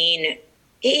between,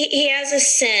 he has a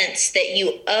sense that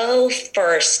you owe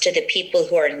first to the people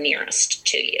who are nearest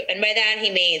to you. And by that,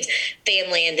 he means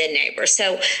family and then neighbors.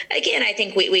 So again, I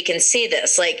think we can see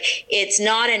this. Like, it's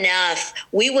not enough.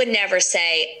 We would never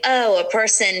say, oh, a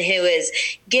person who is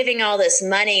giving all this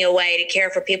money away to care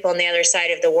for people on the other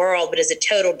side of the world, but is a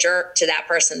total jerk to that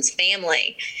person's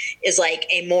family, is like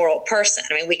a moral person.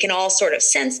 I mean, we can all sort of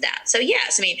sense that. So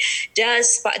yes, I mean,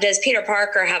 does Peter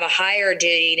Parker have a higher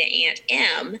duty to Aunt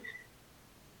Em?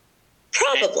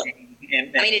 Probably.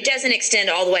 I mean, it doesn't extend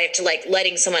all the way up to like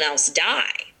letting someone else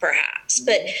die, perhaps.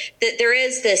 But that there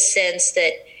is this sense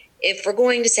that if we're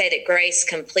going to say that grace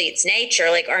completes nature,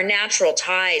 like our natural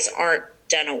ties aren't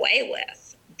done away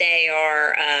with. They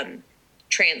are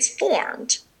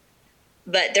transformed.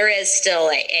 But there is still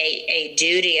a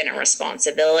duty and a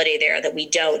responsibility there that we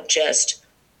don't just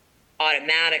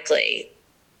automatically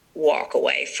walk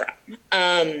away from.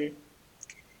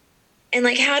 And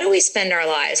like, how do we spend our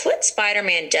lives? What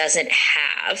Spider-Man doesn't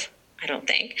have, I don't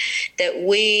think, that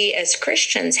we as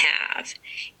Christians have,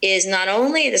 is not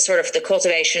only the sort of the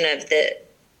cultivation of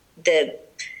the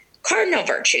cardinal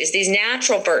virtues, these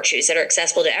natural virtues that are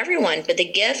accessible to everyone, but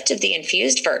the gift of the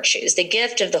infused virtues, the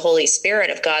gift of the Holy Spirit,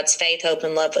 of God's faith, hope,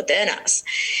 and love within us.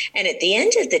 And at the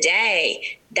end of the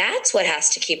day, that's what has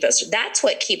to keep us, that's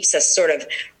what keeps us sort of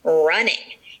running,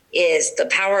 is the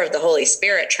power of the Holy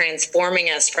Spirit transforming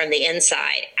us from the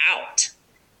inside out.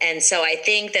 And so I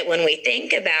think that when we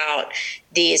think about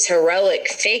these heroic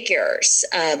figures,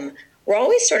 we're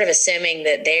always sort of assuming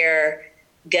that they're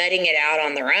gutting it out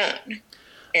on their own.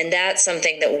 And that's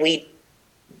something that we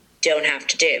don't have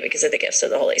to do because of the gifts of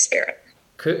the Holy Spirit.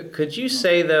 Could you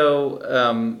say, though,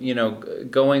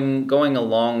 going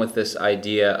along with this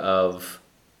idea of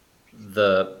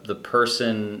the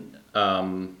person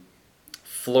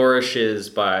flourishes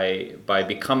by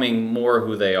becoming more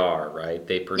who they are, right?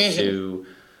 They pursue,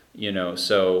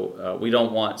 so we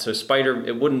don't want,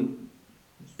 it wouldn't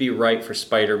be right for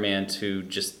Spider-Man to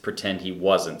just pretend he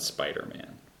wasn't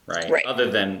Spider-Man, right?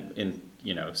 Other than in,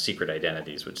 Secret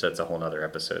Identities, which that's a whole other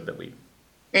episode that we've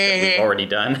already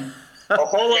done. A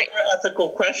whole other ethical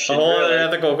question. Other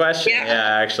ethical question,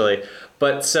 yeah, actually.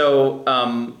 But so,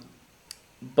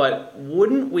 but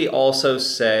wouldn't we also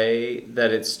say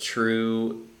that it's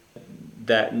true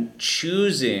that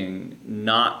choosing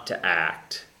not to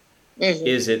act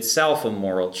is itself a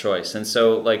moral choice? And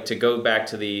so, like, to go back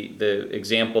to the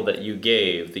example that you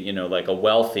gave, like a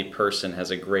wealthy person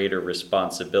has a greater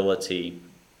responsibility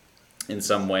in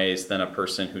some ways than a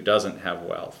person who doesn't have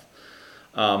wealth,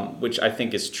 which I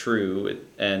think is true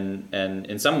and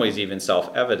in some ways even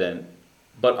self-evident.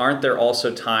 But aren't there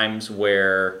also times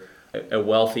where a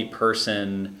wealthy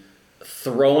person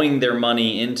throwing their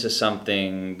money into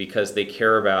something because they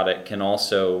care about it can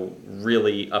also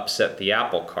really upset the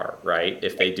apple cart, right?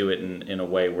 If they do it in a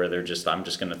way where they're just, I'm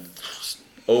just going to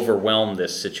overwhelm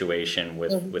this situation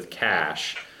with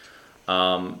cash.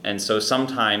 And so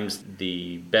sometimes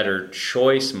the better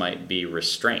choice might be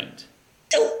restraint.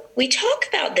 So we talk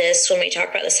about this when we talk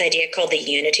about this idea called the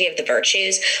unity of the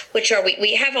virtues, which are,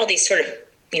 we have all these sort of,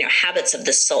 habits of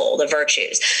the soul, the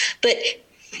virtues, but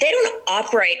they don't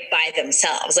operate by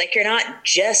themselves. Like, you're not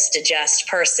just a just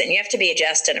person. You have to be a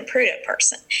just and a prudent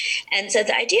person. And so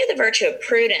the idea of the virtue of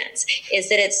prudence is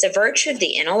that it's the virtue of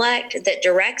the intellect that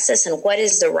directs us in what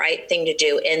is the right thing to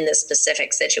do in this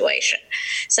specific situation.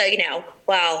 So,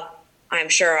 while I'm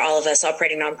sure all of us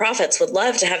operating nonprofits would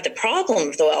love to have the problem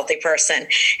of the wealthy person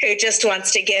who just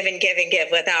wants to give and give and give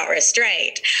without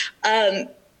restraint. And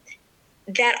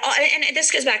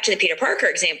this goes back to the Peter Parker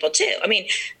example too. I mean,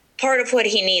 part of what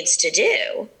he needs to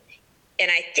do,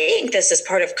 and I think this is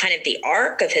part of kind of the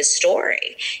arc of his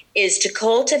story, is to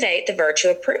cultivate the virtue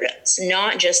of prudence,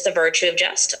 not just the virtue of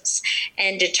justice,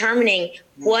 and determining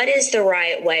what is the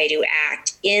right way to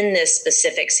act in this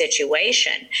specific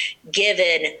situation,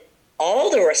 given all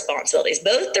the responsibilities,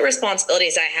 both the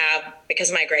responsibilities I have because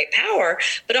of my great power,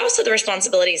 but also the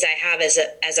responsibilities I have as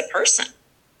a person.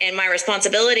 And my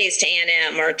responsibilities to Aunt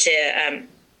Em or to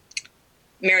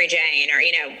Mary Jane, or,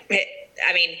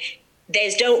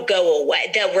 these don't go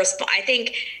away. I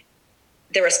think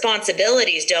the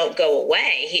responsibilities don't go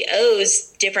away. He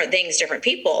owes different things, different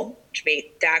people, to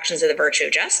be the actions of the virtue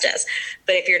of justice.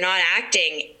 But if you're not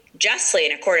acting justly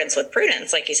in accordance with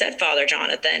prudence, like you said, Father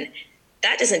Jonathan,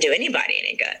 that doesn't do anybody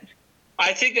any good.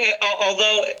 I think,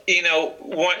 although,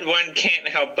 one can't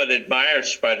help but admire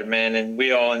Spider-Man, and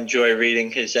we all enjoy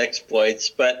reading his exploits,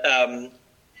 but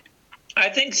I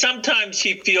think sometimes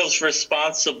he feels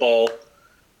responsible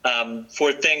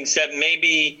for things that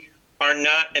maybe are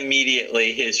not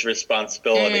immediately his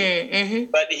responsibility,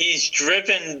 but he's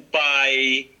driven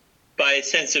by a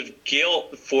sense of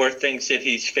guilt for things that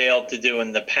he's failed to do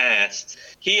in the past.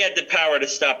 He had the power to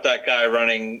stop that guy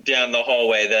running down the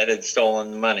hallway that had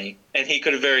stolen the money, and he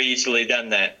could have very easily done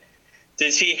that.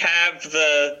 Does he have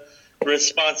the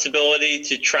responsibility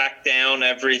to track down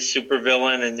every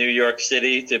supervillain in New York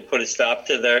City to put a stop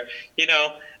to their,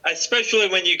 especially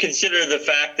when you consider the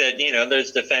fact that,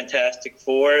 there's the Fantastic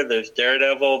Four, there's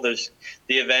Daredevil, there's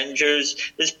the Avengers,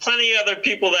 there's plenty of other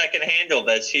people that can handle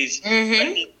this.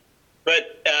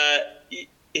 But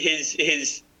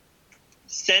his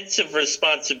sense of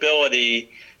responsibility,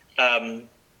 and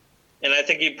I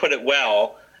think you put it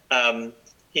well,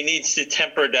 he needs to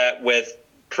temper that with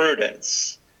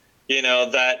prudence.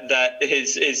 That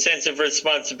his sense of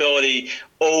responsibility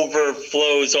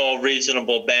overflows all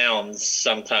reasonable bounds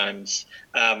sometimes,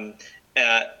 to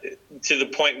the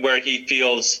point where he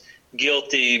feels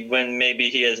guilty when maybe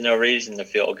he has no reason to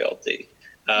feel guilty.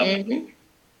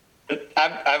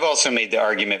 I've also made the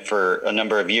argument for a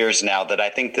number of years now that I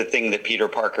think the thing that Peter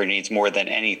Parker needs more than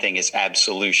anything is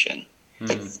absolution.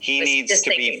 He needs to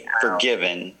be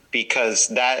forgiven,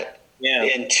 because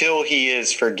until he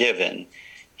is forgiven,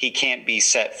 he can't be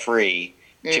set free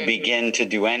to begin to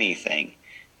do anything,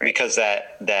 because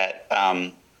that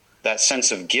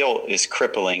sense of guilt is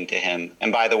crippling to him.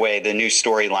 And by the way, the new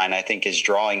storyline, I think, is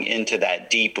drawing into that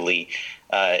deeply.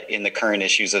 In the current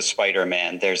issues of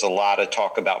Spider-Man, there's a lot of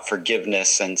talk about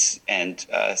forgiveness and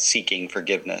seeking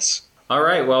forgiveness. All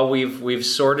right. Well, we've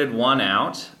sorted one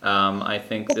out. I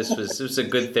think this was a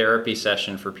good therapy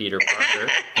session for Peter Parker.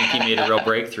 I think he made a real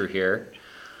breakthrough here.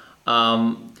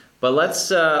 But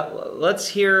let's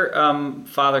hear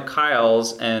Father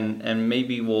Kyle's, and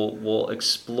maybe we'll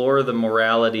explore the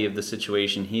morality of the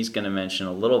situation he's going to mention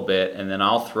a little bit, and then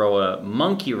I'll throw a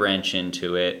monkey wrench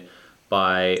into it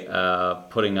by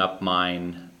putting up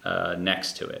mine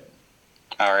next to it.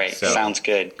 All right, so, sounds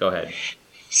good. Go ahead.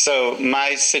 So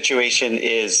my situation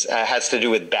has to do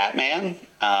with Batman.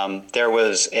 There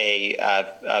was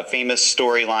a famous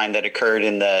storyline that occurred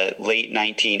in the late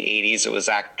 1980s. It was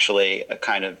actually a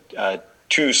kind of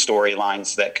two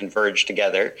storylines that converged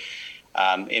together,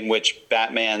 in which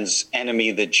Batman's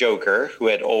enemy, the Joker, who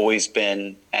had always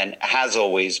been and has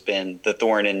always been the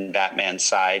thorn in Batman's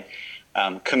side,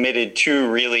 committed two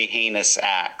really heinous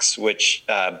acts, which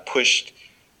pushed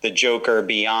the Joker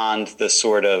beyond the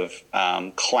sort of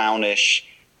clownish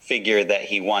figure that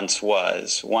he once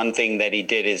was. One thing that he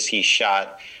did is he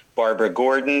shot Barbara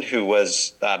Gordon, who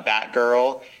was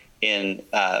Batgirl, in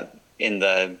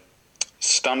the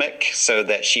stomach, so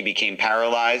that she became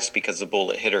paralyzed because the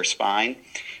bullet hit her spine.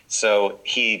 So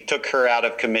he took her out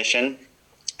of commission,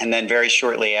 and then very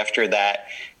shortly after that,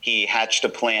 he hatched a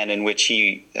plan in which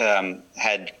he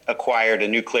had acquired a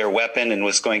nuclear weapon and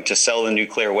was going to sell the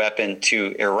nuclear weapon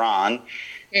to Iran.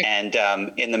 And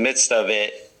in the midst of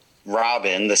it,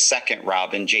 Robin, the second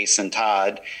Robin, Jason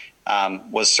Todd,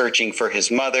 was searching for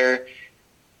his mother.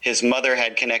 His mother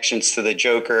had connections to the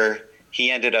Joker.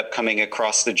 He ended up coming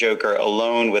across the Joker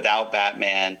alone without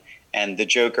Batman, and the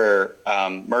Joker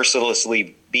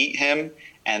mercilessly beat him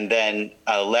and then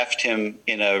left him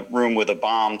in a room with a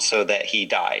bomb so that he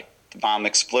died. The bomb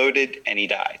exploded and he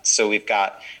died. So we've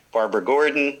got Barbara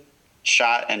Gordon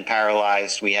shot and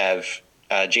paralyzed. We have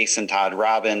Jason Todd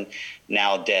Robin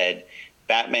now dead.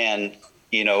 Batman,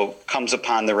 comes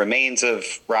upon the remains of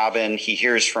Robin. He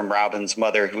hears from Robin's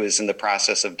mother, who is in the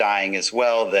process of dying as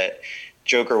well, that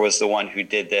Joker was the one who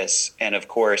did this. And of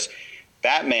course,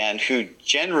 Batman, who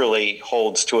generally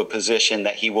holds to a position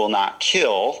that he will not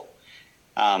kill,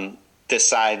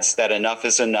 decides that enough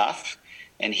is enough,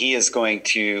 and he is going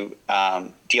to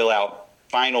deal out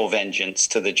final vengeance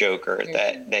to the Joker,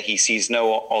 that he sees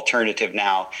no alternative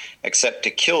now except to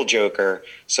kill Joker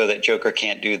so that Joker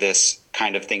can't do this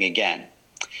kind of thing again.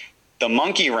 The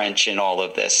monkey wrench in all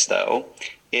of this, though,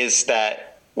 is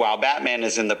that while Batman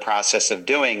is in the process of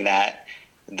doing that,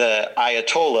 the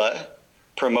Ayatollah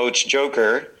promotes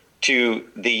Joker to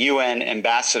the UN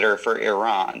ambassador for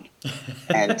Iran.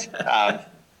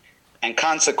 And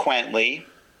consequently,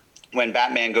 when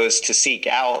Batman goes to seek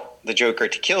out the Joker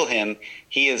to kill him,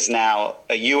 he is now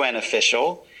a UN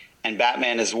official, and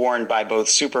Batman is warned by both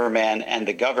Superman and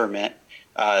the government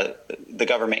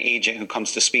agent who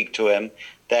comes to speak to him,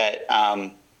 that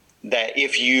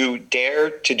if you dare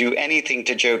to do anything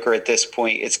to Joker at this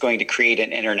point, it's going to create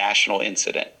an international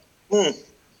incident.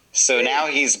 So now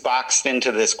he's boxed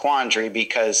into this quandary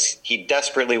because he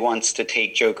desperately wants to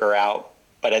take Joker out.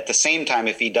 But at the same time,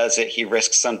 if he does it, he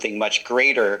risks something much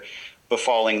greater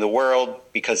befalling the world,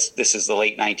 because this is the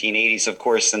late 1980s, of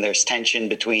course, and there's tension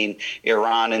between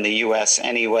Iran and the U.S.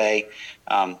 anyway.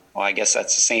 Well, I guess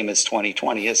that's the same as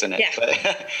 2020, isn't it?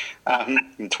 Yeah. But,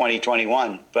 in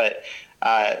 2021. But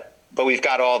we've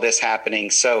got all this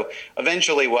happening. So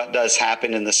eventually what does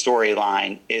happen in the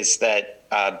storyline is that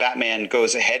Batman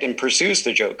goes ahead and pursues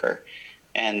the Joker.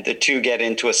 And the two get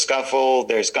into a scuffle.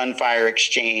 There's gunfire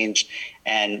exchange,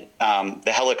 and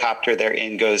the helicopter they're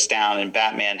in goes down, and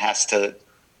Batman has to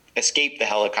escape the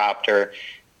helicopter.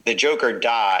 The Joker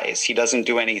dies. He doesn't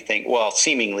do anything. Well,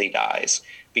 seemingly dies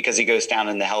because he goes down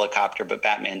in the helicopter, but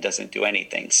Batman doesn't do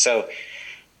anything. So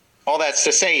all that's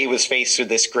to say he was faced with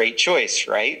this great choice,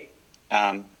 right?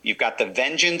 You've got the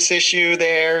vengeance issue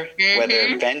there,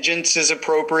 whether vengeance is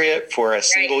appropriate for a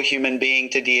single human being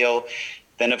to deal.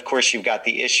 Then, of course, you've got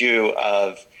the issue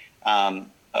of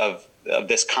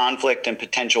this conflict and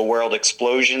potential world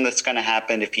explosion that's going to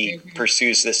happen if he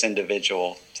pursues this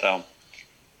individual. So,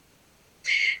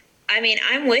 I mean,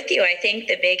 I'm with you. I think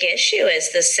the big issue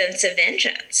is the sense of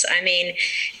vengeance. I mean,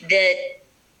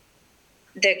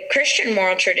 the Christian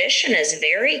moral tradition is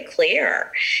very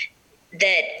clear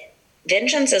that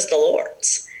vengeance is the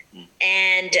Lord's,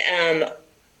 and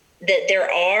that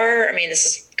there are, I mean, this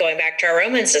is going back to our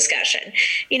Romans discussion,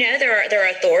 you know, there are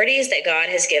authorities that God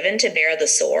has given to bear the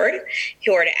sword,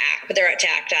 who are to act, but they're to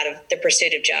act out of the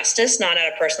pursuit of justice, not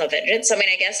out of personal vengeance. I mean,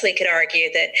 I guess we could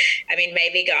argue that, I mean,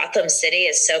 maybe Gotham City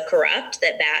is so corrupt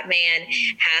that Batman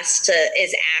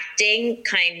is acting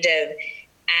kind of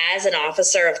as an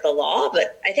officer of the law,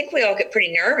 but I think we all get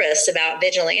pretty nervous about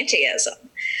vigilantism.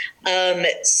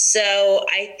 So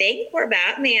I think where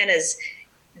Batman is,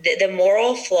 the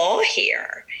moral flaw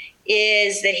here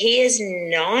is that he is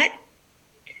not,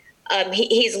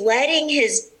 he's letting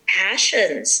his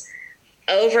passions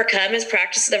overcome his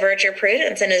practice of the virtue of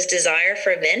prudence and his desire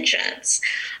for vengeance,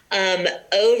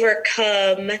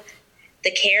 overcome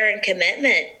the care and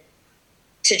commitment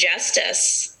to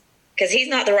justice, because he's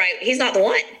not the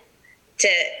one to,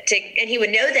 and he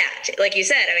would know that, like you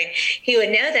said, I mean, he would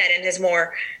know that in his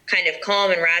more kind of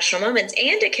calm and rational moments,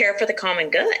 and to care for the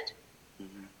common good.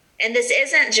 And this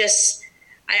isn't just,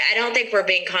 I don't think we're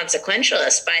being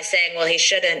consequentialist by saying, well, he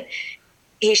shouldn't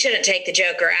take the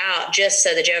Joker out just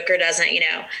so the Joker doesn't, you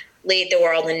know, lead the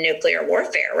world in nuclear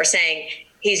warfare. We're saying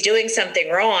he's doing something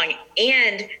wrong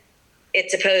and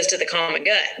it's opposed to the common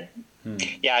good.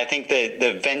 Yeah, I think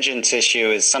the vengeance issue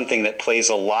is something that plays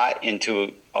a lot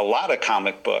into a lot of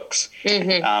comic books,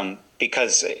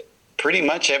 because pretty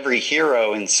much every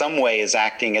hero in some way is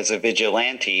acting as a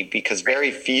vigilante, because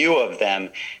very few of them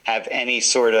have any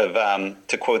sort of,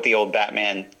 to quote the old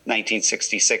Batman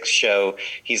 1966 show,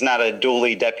 he's not a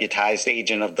duly deputized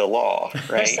agent of the law,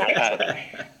 right?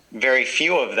 Very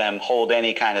few of them hold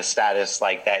any kind of status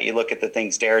like that. You look at the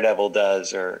things Daredevil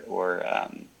does or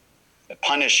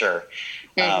Punisher,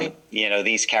 you know,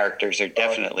 these characters are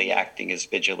definitely acting as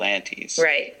vigilantes.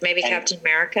 Right. Maybe Captain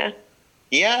America.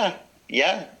 Yeah,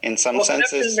 in some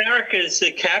senses. Captain America is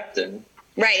the captain.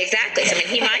 Right, exactly. I mean,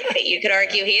 he might be. You could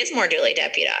argue he is more duly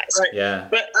deputized. Right. Yeah.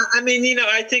 But I mean, you know,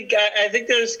 I think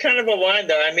there's kind of a line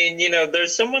there. I mean, you know,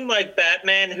 there's someone like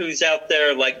Batman who's out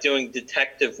there like doing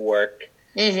detective work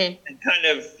and kind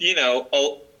of, you know,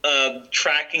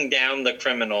 tracking down the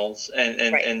criminals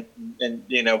and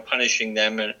you know, punishing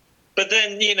them. But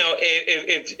then, you know,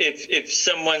 if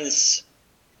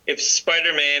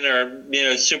Spider-Man or, you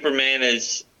know, Superman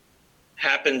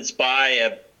happens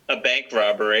by a bank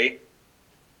robbery,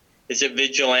 is it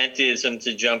vigilantism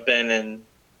to jump in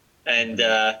and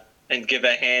give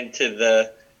a hand to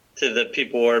the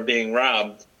people who are being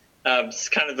robbed? It's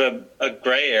kind of a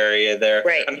gray area there.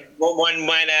 Right. I mean, one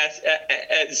might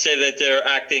say that they're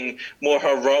acting more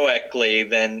heroically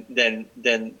than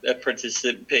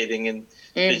participating in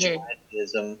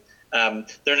vigilantism.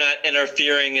 They're not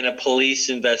interfering in a police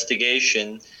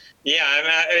investigation. Yeah,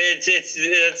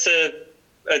 it's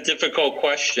a difficult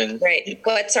question. Right.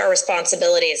 What's our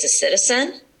responsibility as a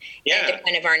citizen? Yeah. And to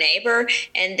kind of our neighbor.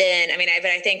 And then, I mean,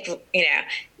 I think, you know,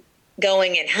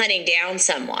 going and hunting down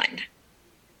someone.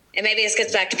 And maybe this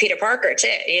gets back to Peter Parker, too.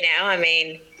 You know, I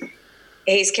mean,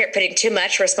 he's putting too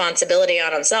much responsibility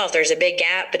on himself. There's a big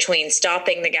gap between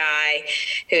stopping the guy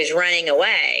who's running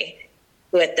away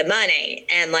with the money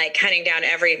and, like, hunting down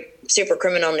every super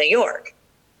criminal in New York.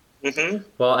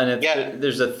 Well, and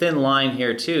there's a thin line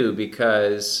here too,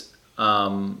 because there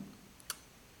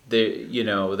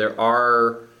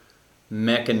are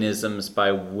mechanisms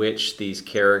by which these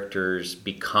characters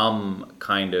become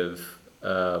kind of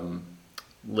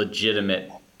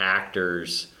legitimate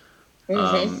actors.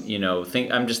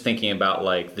 I'm just thinking about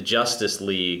like the Justice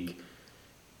League,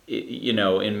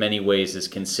 in many ways is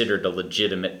considered a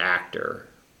legitimate actor,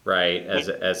 right?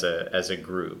 As a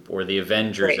group, or the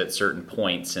Avengers at certain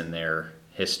points in their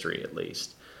history, at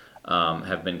least,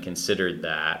 have been considered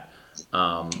that.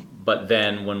 But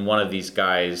then when one of these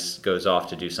guys goes off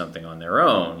to do something on their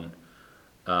own,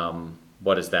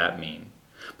 what does that mean?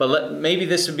 But maybe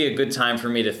this would be a good time for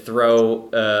me to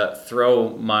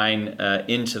throw mine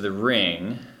into the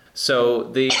ring. So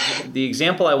the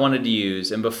example I wanted to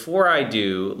use, and before I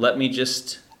do, let me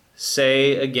just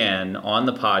say again on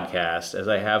the podcast, as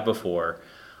I have before,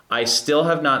 I still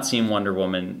have not seen Wonder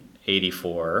Woman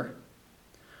 84.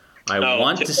 I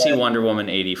want to see Wonder Woman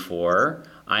 84.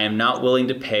 I am not willing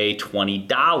to pay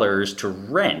 $20 to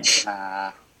rent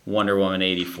Wonder Woman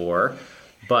 84.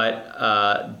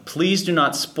 But please do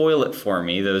not spoil it for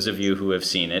me, those of you who have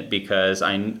seen it, because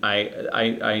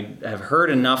I have heard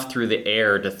enough through the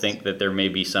air to think that there may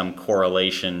be some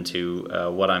correlation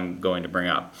to what I'm going to bring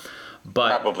up.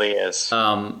 But probably is.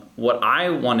 What I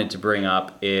wanted to bring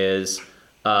up is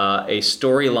a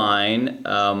storyline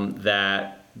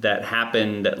that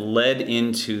happened, that led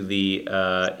into the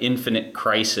Infinite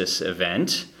Crisis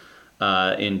event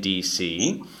in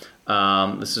DC.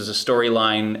 This is a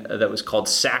storyline that was called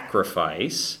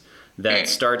Sacrifice, that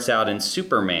starts out in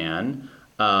Superman,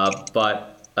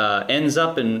 but ends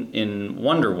up in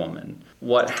Wonder Woman.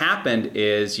 What happened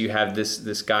is you have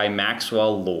this guy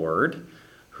Maxwell Lord,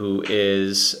 who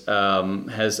has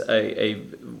a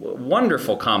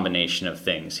wonderful combination of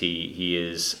things. He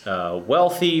is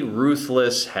wealthy,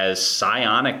 ruthless, has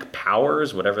psionic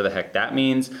powers, whatever the heck that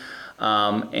means,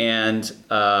 and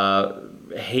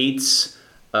hates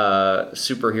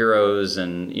superheroes,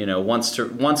 and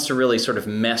wants to really sort of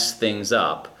mess things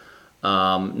up,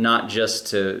 not just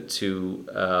to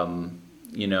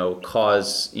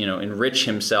cause enrich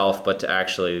himself, but to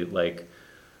actually like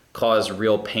cause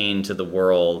real pain to the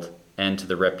world and to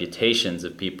the reputations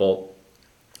of people.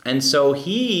 And so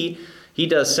he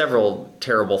does several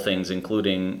terrible things,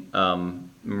 including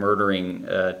murdering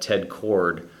Ted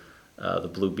Kord, the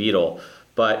Blue Beetle.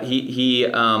 But he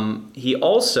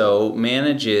also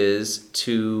manages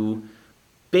to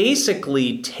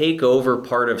basically take over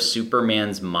part of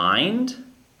Superman's mind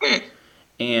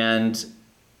and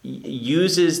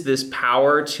uses this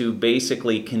power to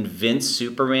basically convince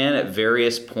Superman at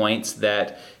various points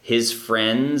that his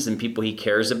friends and people he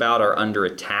cares about are under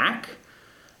attack.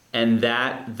 And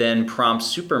that then prompts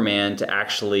Superman to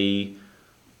actually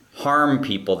harm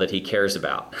people that he cares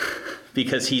about.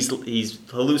 Because he's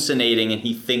hallucinating and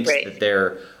he thinks that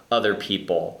they're other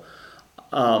people.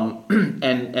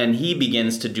 And he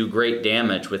begins to do great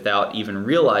damage without even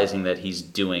realizing that he's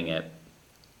doing it.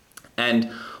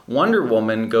 And Wonder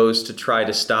Woman goes to try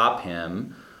to stop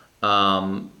him,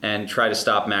 and try to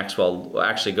stop Maxwell,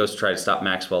 actually goes to try to stop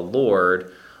Maxwell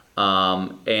Lord.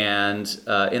 And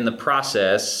in the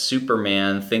process,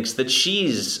 Superman thinks that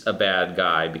she's a bad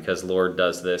guy because Lord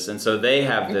does this. And so they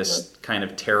have this kind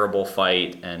of terrible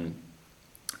fight, and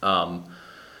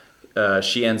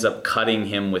she ends up cutting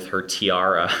him with her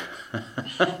tiara,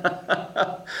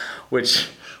 which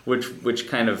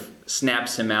kind of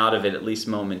snaps him out of it, at least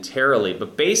momentarily.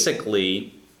 But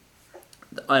basically,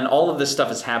 and all of this stuff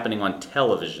is happening on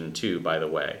television too, by the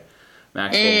way.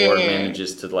 Maxwell Lord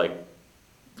manages to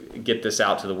get this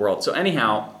out to the world. So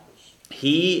anyhow,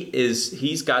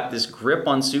 he's got this grip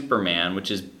on Superman,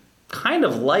 which is kind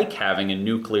of like having a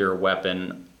nuclear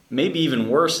weapon, maybe even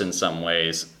worse in some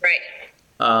ways. Right.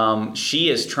 She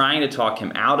is trying to talk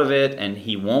him out of it, and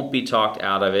he won't be talked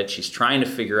out of it. She's trying to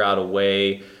figure out a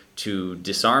way to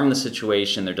disarm the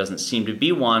situation. There doesn't seem to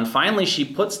be one. Finally, she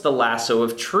puts the lasso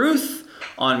of truth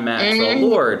on Maxwell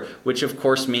Lord, which of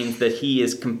course means that he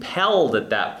is compelled at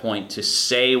that point to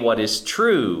say what is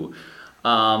true.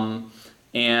 And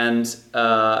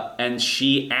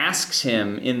she asks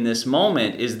him in this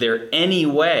moment, is there any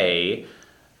way,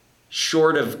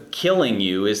 short of killing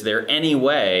you, is there any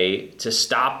way to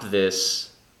stop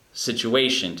this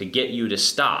situation, to get you to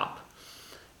stop?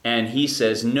 And he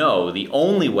says, no, the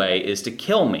only way is to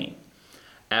kill me.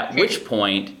 At which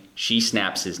point, she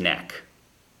snaps his neck.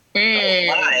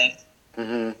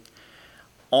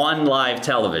 On live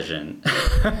television.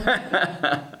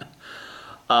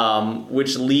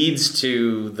 Which leads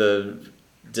to the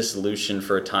dissolution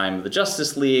for a time of the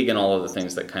Justice League and all of the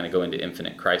things that kind of go into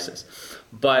Infinite Crisis.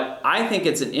 But I think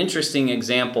it's an interesting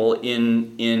example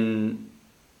in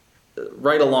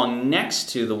right along next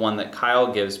to the one that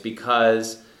Kyle gives,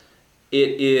 because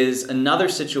it is another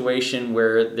situation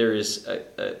where there is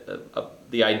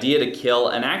the idea to kill,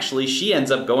 and actually she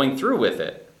ends up going through with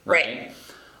it, right?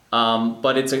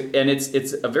 But it's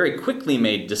a very quickly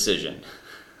made decision.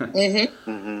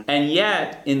 And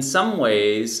yet, in some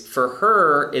ways, for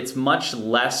her, it's much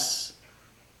less.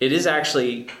 It is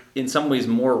actually, in some ways,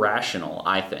 more rational,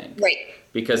 I think. Right.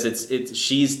 Because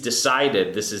she's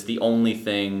decided this is the only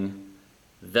thing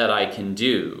that I can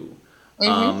do.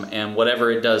 And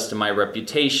whatever it does to my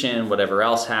reputation, whatever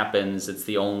else happens,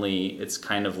 it's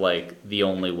kind of like the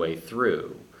only way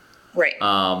through. Right.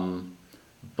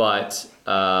 But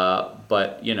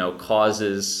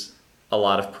causes a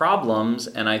lot of problems,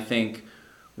 and I think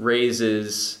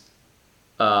raises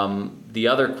the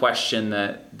other question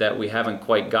that we haven't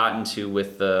quite gotten to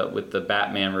with the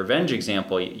Batman Revenge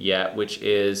example yet, which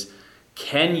is,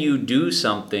 can you do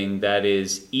something that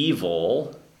is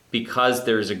evil because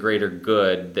there's a greater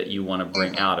good that you want to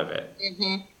bring out of it?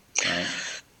 Right?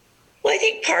 Well, I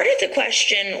think part of the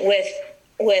question with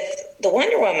the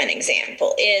Wonder Woman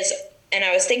example is, and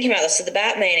I was thinking about this with the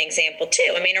Batman example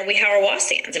too. I mean, are we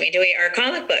Hauerwasians? I mean, are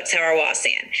comic books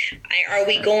Hauerwasian? Are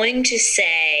we going to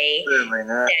say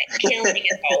that killing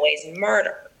is always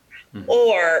murder?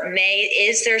 Or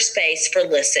is there space for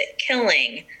licit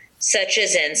killing, such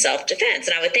as in self-defense?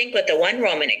 And I would think with the Wonder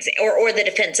Woman example, or the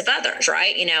defense of others,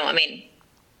 right?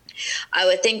 I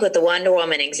would think with the Wonder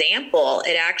Woman example,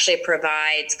 it actually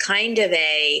provides kind of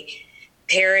a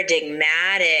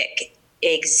paradigmatic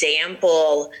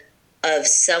example of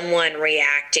someone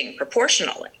reacting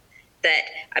proportionally. That,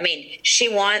 she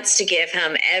wants to give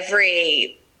him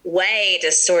every way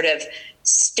to sort of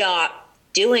stop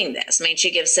doing this.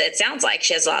 It sounds like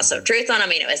she has lots of truth on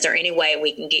him. Is there any way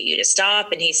we can get you to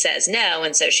stop? And he says no,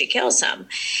 and so she kills him.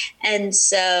 And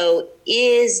so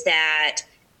is that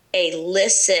a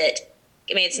licit,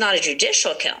 it's not a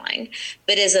judicial killing,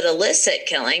 but is it a licit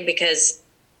killing because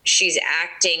she's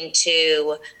acting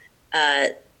to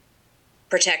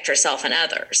protect herself and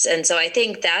others? And so I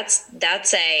think that's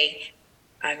a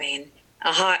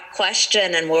hot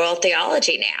question in world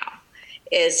theology now.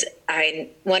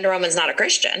 Wonder Woman's not a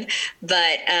Christian,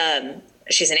 but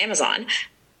she's an Amazon.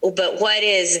 But what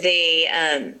is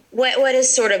the what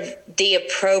is sort of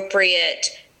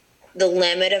the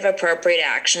limit of appropriate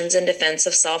actions in defense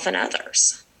of self and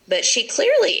others? But she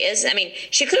clearly is.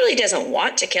 She clearly doesn't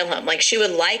want to kill him. She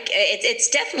would like. It's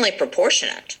definitely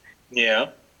proportionate.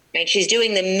 Yeah. She's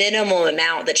doing the minimum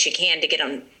amount that she can to get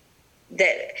him,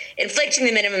 inflicting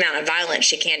the minimum amount of violence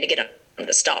she can to get him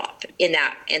to stop in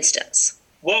that instance.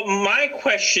 Well, my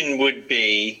question would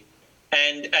be,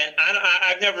 and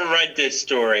I've never read this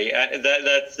story,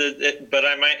 but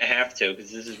I might have to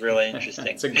because this is really interesting.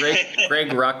 It's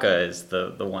Greg Rucka is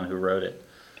the one who wrote it.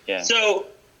 Yeah. So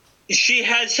she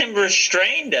has him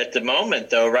restrained at the moment,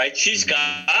 though, right? She's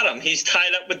got him. He's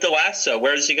tied up with the lasso.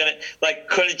 Where is he going to,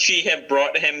 couldn't she have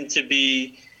brought him to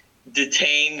be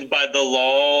detained by the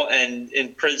law and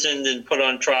imprisoned and put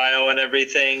on trial and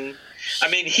everything?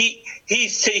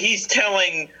 He's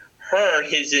telling her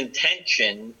his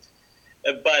intention,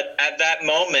 but at that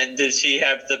moment, does he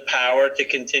have the power to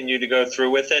continue to go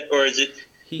through with it? Or is it...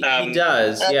 He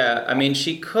does, yeah.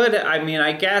 She could.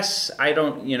 I guess I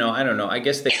don't know. I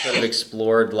guess they could have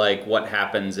explored what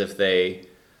happens if they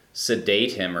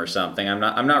sedate him or something. I'm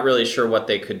not really sure what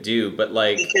they could do, but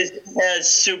because he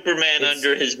has Superman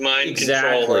under his mind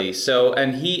control. Exactly. So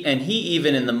and he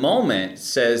even in the moment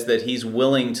says that he's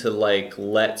willing to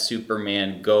let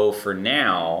Superman go for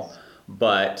now,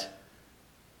 but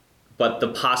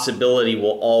the possibility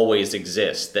will always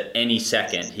exist that any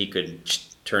second he could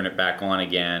turn it back on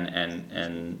again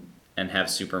and have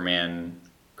Superman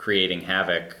creating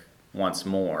havoc once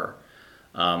more.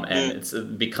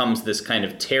 It becomes this kind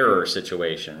of terror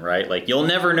situation, right? You'll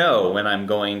never know when I'm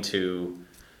going to.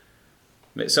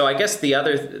 So I guess the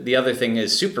other thing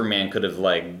is Superman could have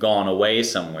gone away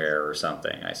somewhere or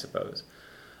something, I suppose.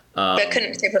 But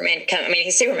couldn't Superman come?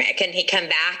 He's Superman. Couldn't he come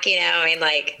back?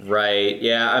 Right.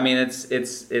 Yeah.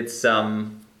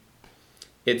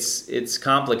 It's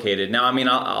complicated. Now,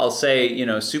 I'll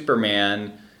say,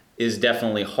 Superman is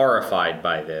definitely horrified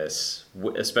by this,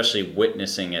 especially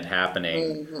witnessing it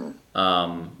happening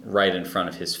right in front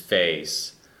of his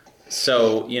face.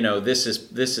 So, this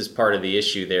is part of the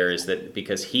issue there, is that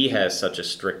because he has such a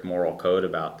strict moral code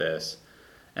about this,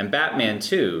 and Batman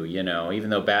too, even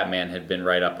though Batman had been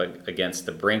right up against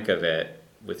the brink of it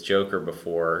with Joker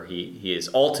before, he has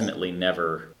ultimately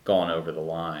never gone over the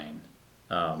line.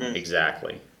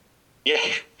 Exactly. Yeah.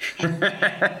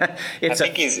 It's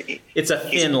a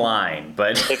thin line,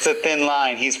 but it's a thin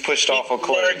line. He's pushed off a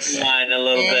cliff. Line a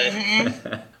little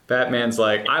bit. Batman's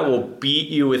like, I will beat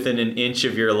you within an inch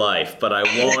of your life, but I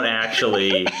won't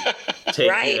actually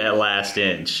take you that last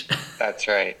inch. That's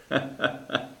right.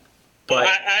 But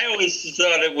I always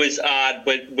thought it was odd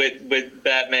with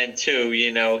Batman too.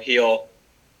 You know, he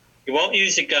won't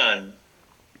use a gun.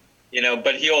 You know,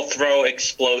 but he'll throw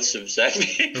explosives at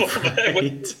people.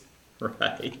 Right.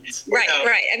 Right.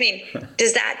 I mean,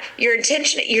 does that your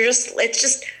intention? It's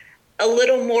just a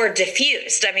little more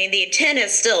diffused. I mean, the intent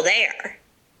is still there.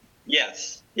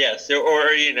 Yes,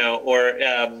 or you know,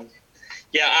 I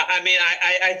mean,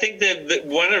 I think that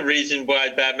one of the reasons why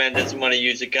Batman doesn't want to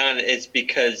use a gun is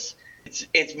because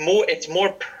it's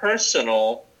more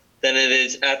personal than it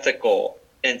is ethical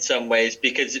in some ways,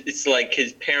 because it's like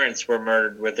his parents were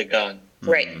murdered with a gun.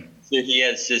 Right. So he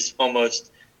has this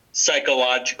almost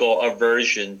psychological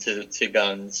aversion to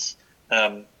guns.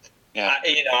 I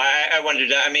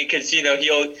wondered. I mean, because you know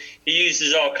he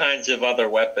uses all kinds of other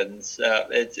weapons.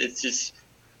 It's just,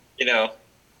 you know,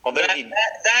 that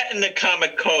in the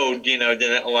comic code, you know,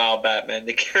 didn't allow Batman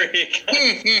to carry a gun.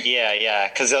 Yeah,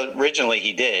 because originally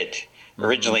he did.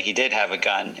 Originally he did have a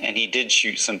gun, and he did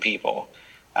shoot some people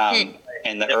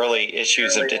in the early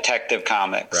issues of Detective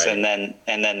Comics, and then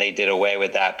they did away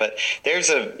with that. But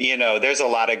there's a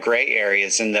lot of gray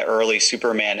areas in the early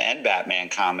Superman and Batman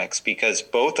comics, because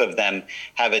both of them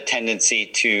have a tendency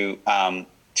to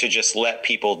just let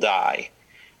people die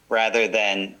rather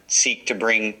than seek to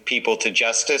bring people to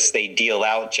justice. They deal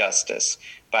out justice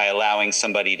by allowing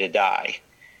somebody to die.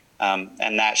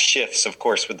 And that shifts, of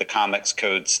course, with the comics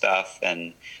code stuff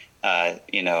and,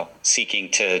 seeking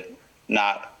to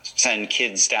not send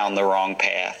kids down the wrong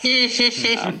path.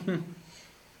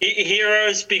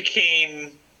 Heroes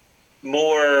became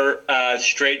more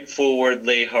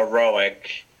straightforwardly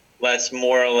heroic, less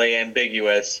morally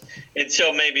ambiguous,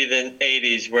 until maybe the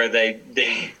 80s, where they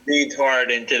leaned hard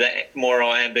into the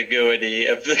moral ambiguity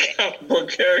of the comic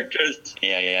book characters.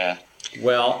 Yeah.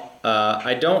 Well,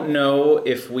 I don't know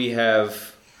if we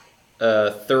have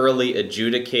thoroughly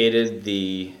adjudicated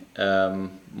the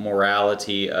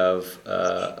morality of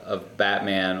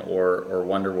Batman or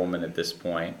Wonder Woman at this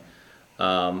point,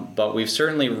 but we've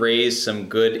certainly raised some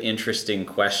good, interesting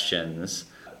questions.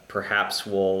 Perhaps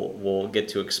we'll get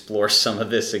to explore some of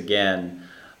this again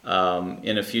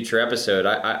in a future episode.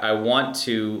 I want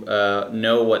to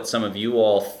know what some of you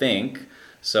all think.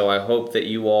 So I hope that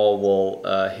you all will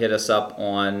hit us up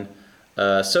on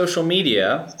social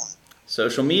media.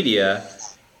 Social media,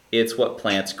 it's what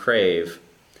plants crave.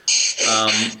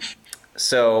 Talk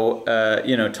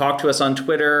to us on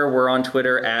Twitter. We're on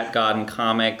Twitter at God and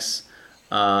Comics,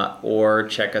 or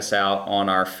check us out on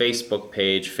our Facebook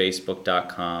page,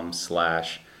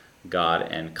 facebook.com/God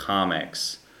and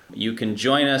Comics. You can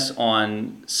join us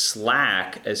on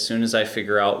Slack as soon as I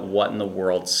figure out what in the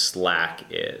world Slack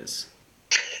is.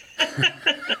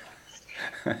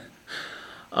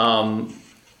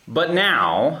 But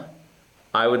now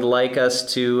I would like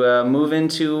us to move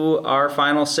into our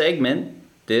final segment,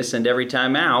 This and Every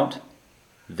Time Out,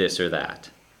 This or That.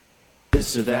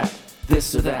 This or that,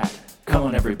 this or that. Come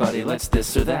on everybody, let's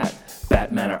this or that.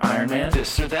 Batman or Iron Man,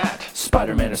 this or that.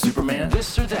 Spider-Man or Superman,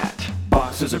 this or that.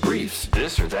 Boxers or briefs,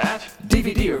 this or that.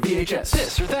 DVD or VHS,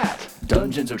 this or that.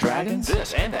 Dungeons or Dragons,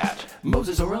 this and that.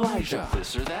 Moses or Elijah,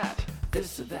 this or that.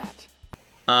 This or that.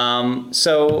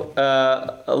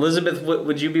 Elizabeth,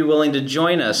 would you be willing to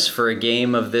join us for a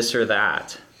game of This or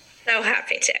That? So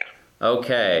happy to.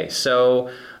 Okay,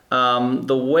 so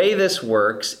the way this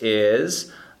works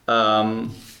is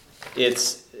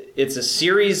it's a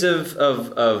series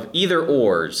of either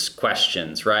ors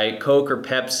questions, right? Coke or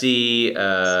Pepsi,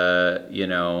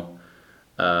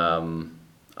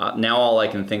 now all I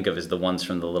can think of is the ones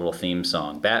from the little theme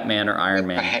song, Batman or Iron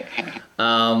Man.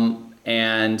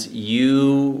 And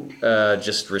you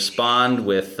just respond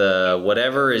with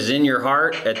whatever is in your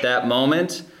heart at that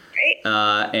moment,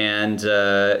 and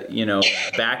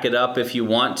back it up if you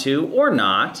want to or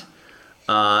not.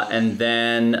 And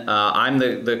then I'm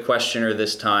the questioner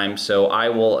this time, so I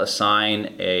will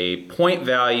assign a point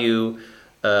value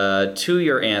to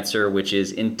your answer, which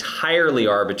is entirely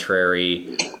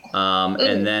arbitrary.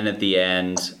 And then at the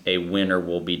end, a winner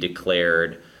will be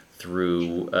declared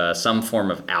through some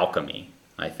form of alchemy,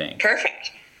 I think.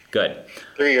 Perfect. Good.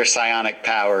 Through your psionic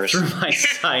powers. Through my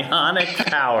psionic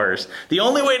powers. The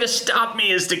only way to stop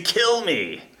me is to kill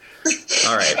me.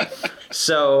 All right.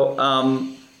 So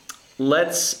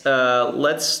let's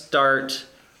start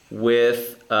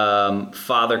with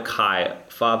Father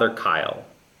Kyle.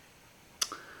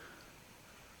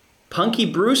 Punky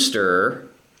Brewster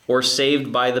or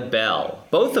Saved by the Bell,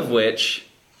 both of which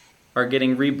are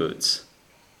getting reboots.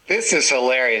 This is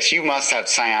hilarious. You must have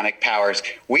psionic powers.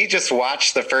 We just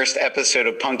watched the first episode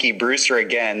of Punky Brewster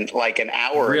again like an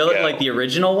hour Really? ago. Like the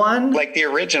original one? Like the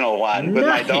original one with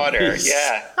my daughter.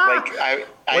 Yeah.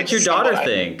 What'd your daughter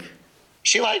think?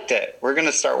 She liked it. We're going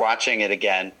to start watching it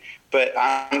again. But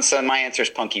so my answer is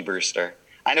Punky Brewster.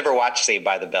 I never watched Saved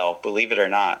by the Bell, believe it or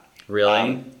not.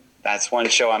 Really? That's one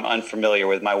show I'm unfamiliar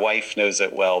with. My wife knows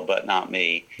it well, but not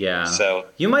me. Yeah. So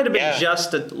you might have been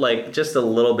just a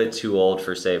little bit too old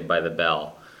for Saved by the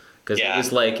Bell, because it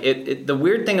was like it. The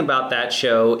weird thing about that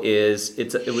show is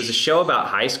it was a show about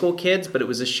high school kids, but it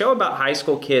was a show about high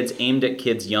school kids aimed at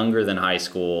kids younger than high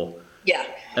school. Yeah.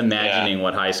 Imagining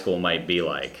what high school might be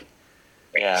like.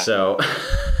 Yeah. So.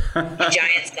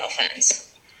 Giant cell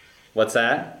phones. What's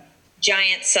that?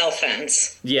 Giant cell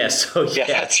phones. Yes. Oh, yeah,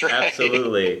 that's right.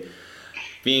 Absolutely.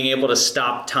 Being able to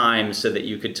stop time so that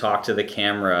you could talk to the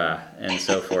camera and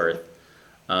so forth.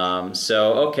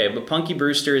 But Punky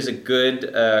Brewster is a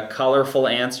good, colorful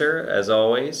answer, as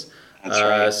always. That's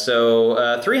right.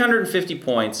 So 350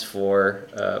 points for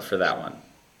that one.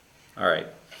 All right.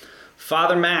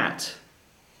 Father Matt,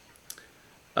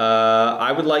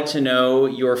 I would like to know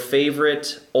your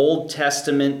favorite Old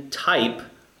Testament type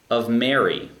of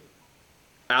Mary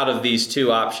out of these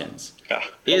two options.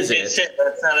 Is it?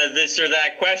 That's not a this or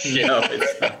that question. No,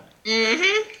 it's not.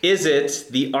 Is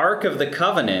it the Ark of the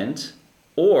Covenant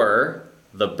or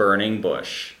the burning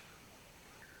bush?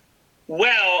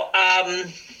 Well,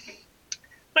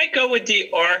 might go with the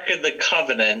Ark of the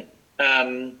Covenant.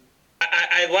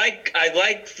 I like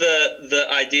the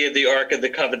idea of the Ark of the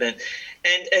Covenant,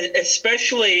 and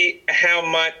especially how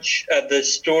much the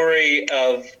story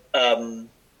of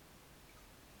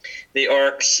the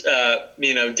Ark's,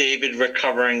 David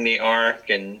recovering the Ark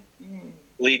and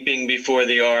leaping before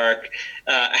the Ark,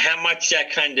 how much that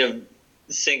kind of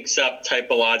syncs up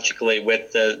typologically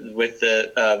with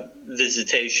the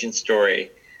visitation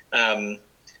story of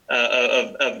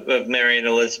Mary and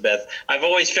Elizabeth. I've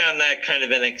always found that kind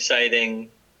of an exciting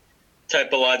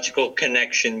typological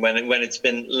connection when it's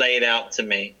been laid out to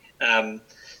me. I'll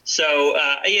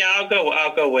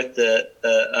go with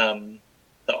the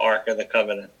Ark of the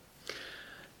Covenant.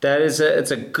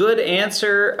 It's a good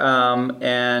answer,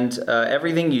 and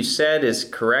everything you said is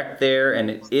correct there, and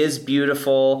it is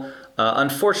beautiful.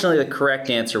 Unfortunately, the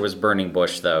correct answer was burning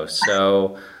bush, though,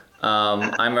 so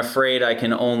I'm afraid I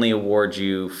can only award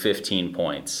you 15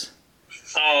 points.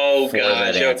 Oh,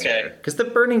 gosh, okay. Because the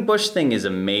burning bush thing is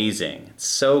amazing. It's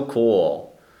so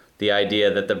cool, the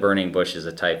idea that the burning bush is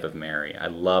a type of Mary. I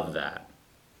love that.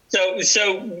 So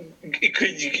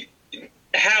could you...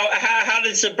 How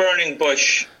does the burning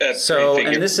bush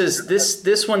prefigure? And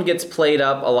this one gets played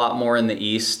up a lot more in the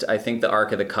East. I think the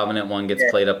Ark of the Covenant one gets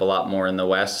played up a lot more in the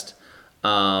West,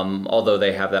 although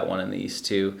they have that one in the East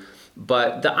too.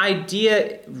 But the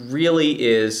idea really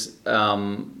is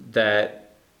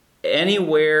that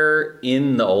anywhere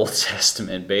in the Old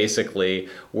Testament, basically,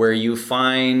 where you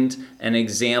find an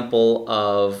example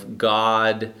of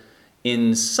God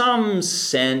in some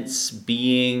sense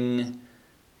being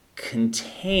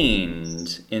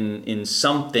contained in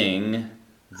something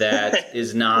that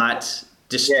is not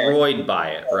destroyed by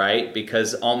it, right?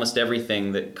 Because almost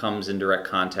everything that comes in direct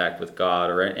contact with God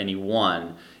or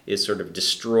anyone is sort of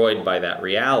destroyed by that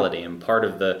reality. And part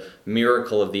of the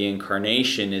miracle of the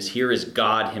incarnation is here is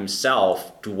God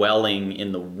himself dwelling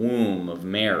in the womb of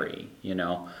Mary,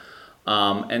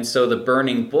 and so the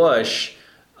burning bush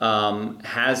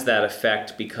has that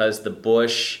effect because the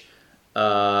bush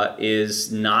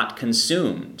is not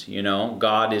consumed.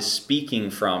 God is speaking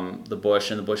from the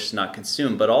bush and the bush is not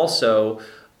consumed. But also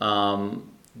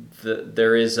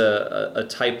there is a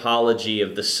typology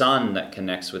of the sun that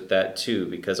connects with that too,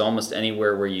 because almost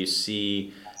anywhere where you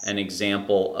see an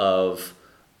example of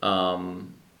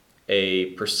a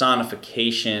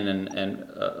personification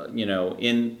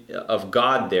of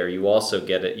God there, you also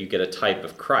get a type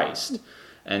of Christ.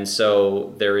 And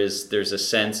so there's a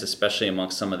sense, especially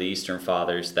amongst some of the Eastern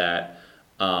fathers, that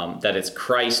it's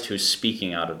Christ who's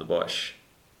speaking out of the bush.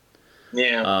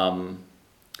 Yeah.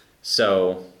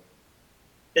 So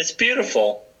it's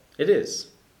beautiful. It is.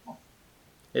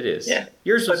 It is. Yeah.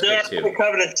 Yours was good too. The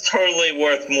Covenant's totally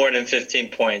worth more than 15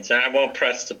 points. I won't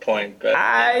press the point, but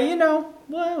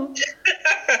well.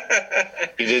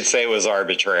 You did say it was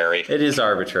arbitrary. It is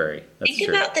arbitrary. That's Think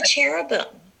true. about the cherubim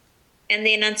and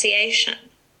the Annunciation.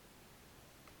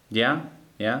 Yeah,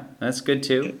 that's good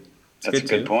too. That's a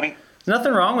good point. There's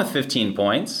nothing wrong with 15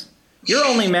 points. You're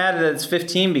only mad that it's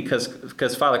 15 because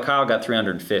Father Kyle got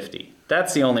 350.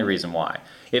 That's the only reason why.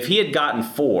 If he had gotten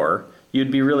 4,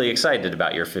 you'd be really excited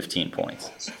about your 15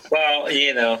 points. Well,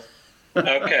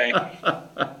 Okay.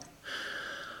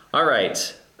 All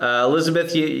right.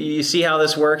 Elizabeth, you see how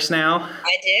this works now?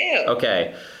 I do.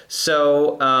 Okay.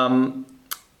 So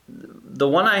the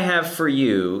one I have for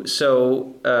you,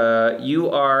 so you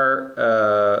are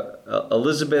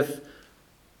Elizabeth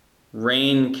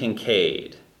Rain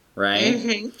Kincaid, right?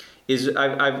 Mm-hmm.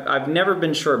 I've never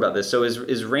been sure about this. So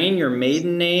is Rain your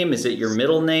maiden name? Is it your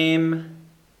middle name?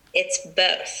 It's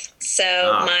both. So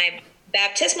my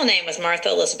baptismal name was Martha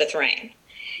Elizabeth Rain.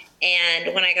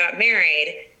 And when I got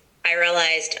married, I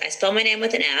realized I spell my name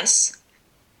with an S.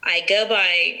 I go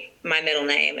by my middle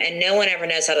name, and no one ever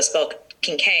knows how to spell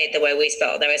Kincaid the way we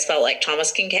spell it. They always spell it like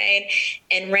Thomas Kincaid.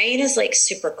 And Rain is like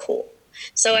super cool.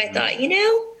 So I thought,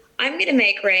 I'm going to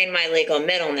make Rain my legal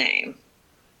middle name.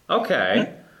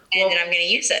 Okay. And then I'm going to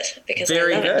use it because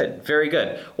very I love good. it. Very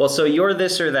good. Well, so your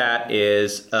this or that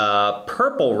is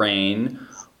Purple Rain,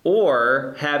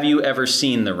 or Have You Ever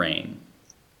Seen the Rain?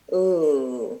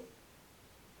 Ooh.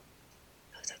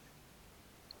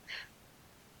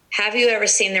 Have You Ever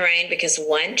Seen the Rain? Because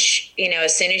once,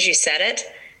 as soon as you said it,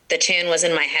 the tune was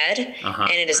in my head,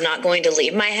 and it is not going to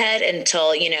leave my head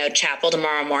until, chapel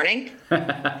tomorrow morning. So,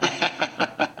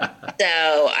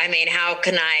 I mean, how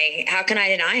can I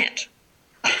deny it?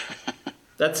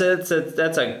 That's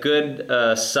a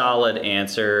good, solid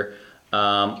answer.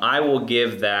 I will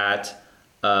give that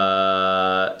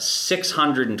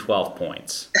 612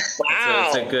 points.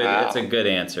 Wow. It's a good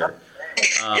answer.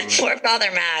 Poor Father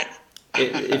Matt.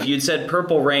 If you'd said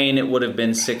Purple Rain, it would have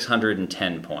been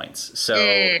 610 points. So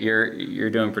you're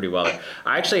doing pretty well there.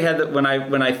 I actually had when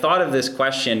I thought of this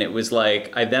question, it was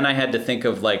like I had to think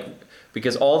of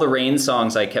because all the Rain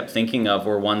songs I kept thinking of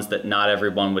were ones that not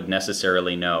everyone would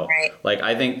necessarily know. Right. Like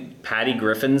I think Patty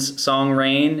Griffin's song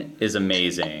Rain is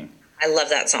amazing. I love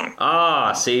that song.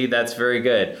 See, that's very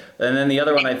good. And then the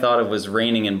other one I thought of was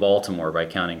Raining in Baltimore by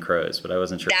Counting Crows, but I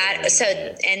wasn't sure.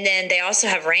 And then they also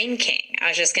have Rain King. I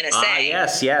was just going to say.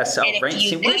 Yes. And if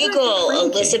you Google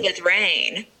Elizabeth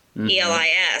Rain,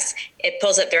 ELIS, it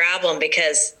pulls up their album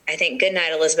because I think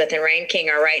Goodnight Elizabeth and Rain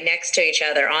King are right next to each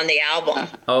other on the album.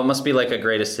 Oh, it must be like a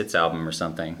greatest hits album or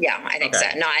something. Yeah, I think so.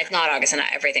 No, it's not August and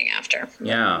everything after.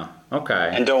 Yeah.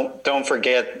 Okay. And don't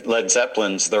forget Led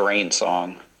Zeppelin's The Rain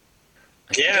song.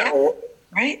 Yeah.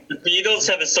 Right. The Beatles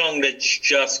have a song that's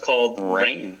just called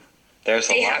Rain. There's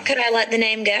a lot. How could I let the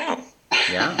name go?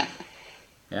 Yeah.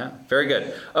 Yeah. Very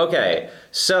good. Okay.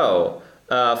 So,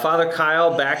 Father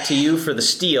Kyle, back to you for the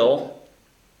steal.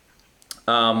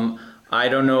 I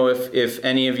don't know if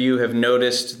any of you have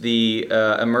noticed the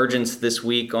emergence this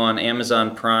week on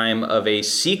Amazon Prime of a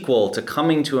sequel to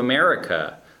Coming to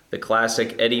America, the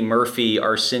classic Eddie Murphy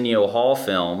Arsenio Hall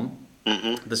film.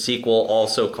 Mm-hmm. The sequel,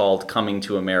 also called Coming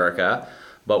to America,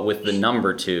 but with the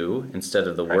number 2 instead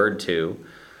of the word 2,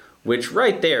 which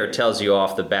right there tells you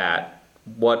off the bat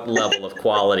what level of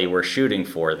quality we're shooting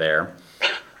for there.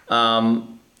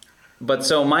 But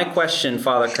so my question,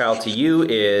 Father Kyle, to you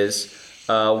is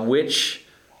which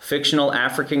fictional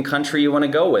African country you want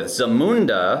to go with,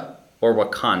 Zamunda or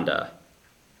Wakanda?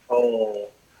 Oh,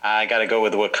 I got to go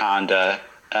with Wakanda.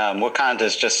 Wakanda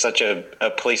is just such a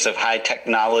place of high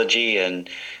technology, and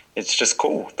it's just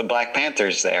cool. The Black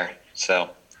Panther's there. So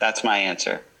that's my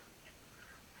answer.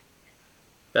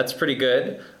 That's pretty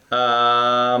good.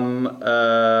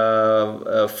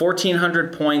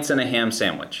 1,400 points and a ham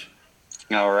sandwich.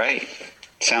 All right.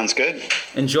 Sounds good.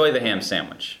 Enjoy the ham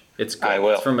sandwich. It's good. I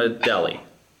will. It's from a deli.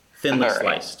 Thinly All right.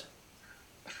 sliced.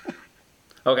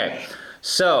 Okay.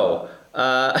 So,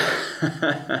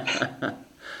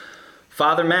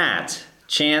 Father Matt,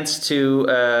 chance to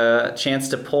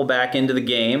pull back into the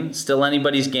game. Still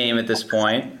anybody's game at this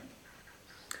point.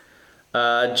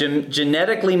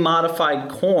 Genetically modified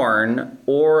corn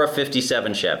or a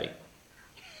 57 Chevy?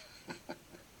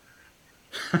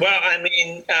 well, I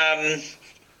mean,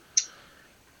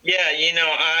 yeah,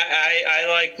 I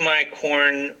like my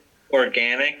corn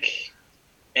organic,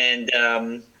 and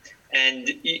I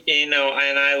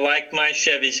like my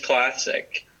Chevy's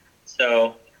Classic.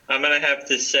 So I'm gonna have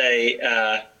to say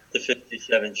the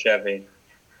 57 Chevy.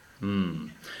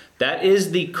 That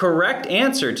is the correct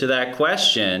answer to that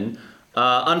question.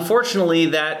 Unfortunately,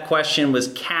 that question was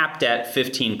capped at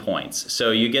 15 points.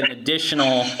 So you get an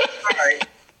additional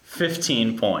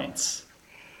 15 points.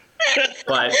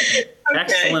 But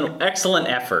excellent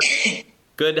effort.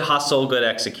 Good hustle, good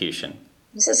execution.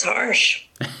 This is harsh.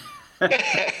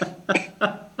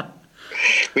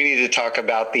 We need to talk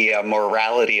about the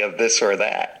morality of this or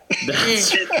that.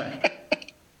 That's right.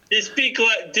 Just be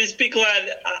glad.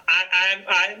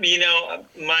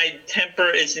 My temper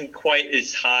isn't quite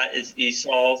as hot as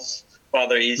Esau's.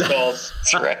 Father Esol's.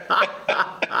 That's right.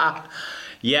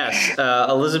 Yes,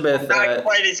 Elizabeth. Not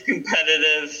quite as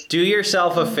competitive. Do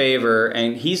yourself a favor,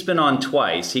 and he's been on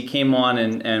twice. He came on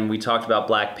and we talked about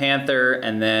Black Panther,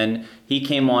 and then he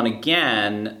came on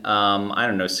again,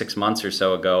 6 months or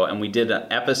so ago, and we did an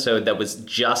episode that was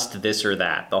just this or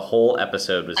that. The whole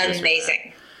episode was this amazing. Or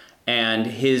that. And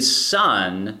his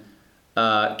son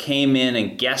came in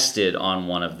and guested on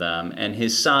one of them, and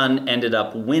his son ended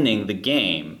up winning the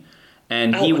game.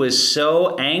 And he was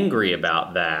so angry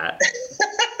about that.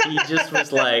 He just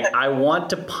was like, I want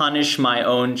to punish my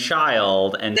own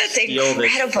child and steal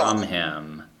this from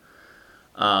him.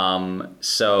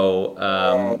 So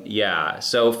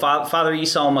Father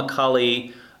Esau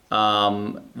McCulley,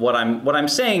 what I'm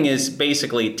saying is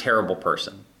basically terrible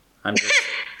person.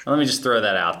 Let me just throw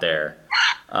that out there.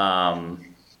 I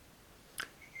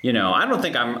don't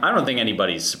think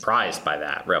anybody's surprised by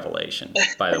that revelation,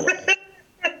 by the way.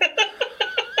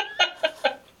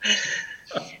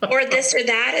 Or this or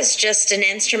that is just an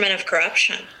instrument of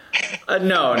corruption.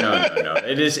 No.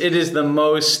 It is the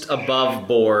most above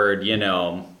board,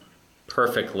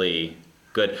 perfectly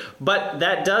good. But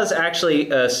that does actually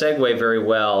segue very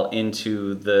well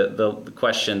into the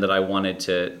question that I wanted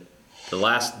to, the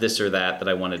last this or that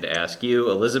I wanted to ask you,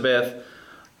 Elizabeth,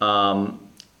 and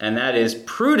that is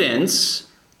prudence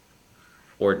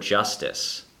or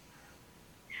justice?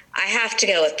 I have to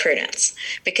go with prudence,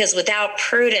 because without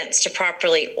prudence to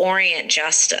properly orient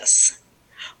justice,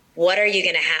 what are you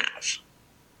going to have?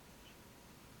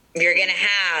 You're going to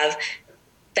have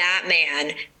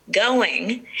Batman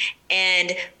going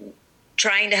and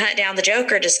trying to hunt down the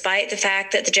Joker despite the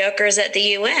fact that the Joker is at the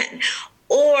UN.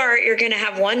 Or you're going to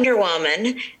have Wonder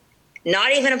Woman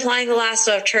not even applying the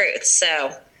lasso of truth.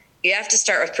 So you have to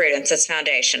start with prudence. It's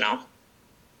foundational.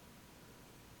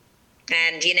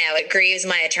 And, it grieves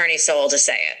my attorney soul to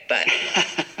say it, but.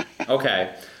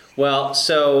 Okay. Well,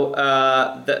 so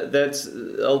there's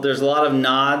a lot of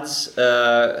nods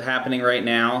happening right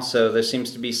now. So there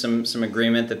seems to be some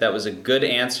agreement that was a good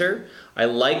answer. I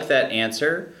like that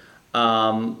answer.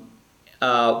 But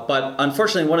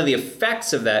unfortunately, one of the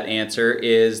effects of that answer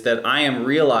is that I am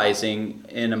realizing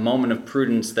in a moment of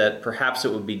prudence that perhaps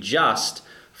it would be just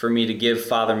for me to give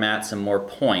Father Matt some more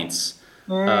points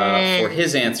for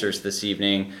his answers this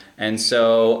evening. And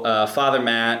so, Father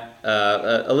Matt,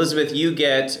 Elizabeth, you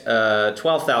get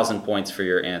 12,000 points for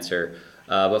your answer.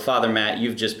 But Father Matt,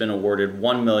 you've just been awarded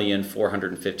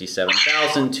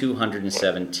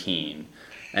 1,457,217.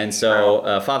 And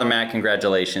so, Father Matt,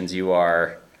 congratulations. You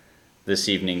are this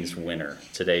evening's winner,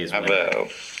 today's winner. Bravo.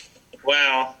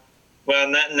 Wow. Well,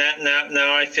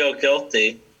 now I feel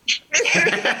guilty.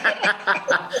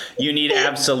 You need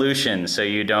absolution so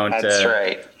you don't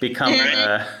become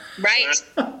right.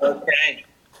 Okay.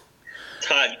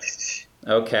 Touched.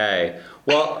 Okay.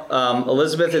 Well,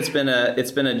 Elizabeth, it's been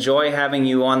a joy having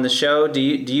you on the show. Do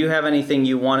you have anything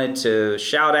you wanted to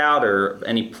shout out or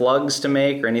any plugs to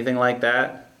make or anything like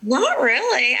that? Not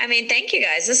really. I mean, thank you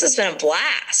guys. This has been a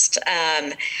blast.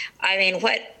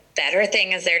 What better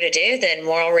thing is there to do than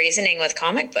moral reasoning with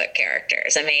comic book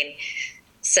characters?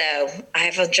 So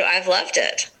I've loved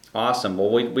it. Awesome. Well,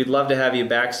 we'd love to have you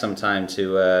back sometime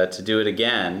to do it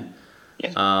again.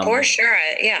 For sure.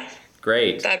 Yeah.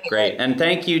 Great. And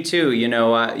thank you too.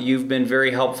 You've been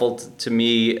very helpful to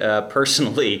me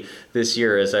personally this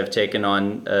year as I've taken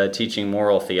on teaching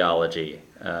moral theology.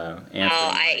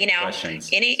 Questions.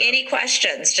 Any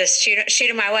questions, just shoot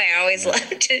them my way. I always love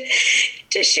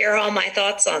to share all my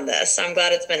thoughts on this. So I'm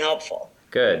glad it's been helpful.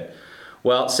 Good.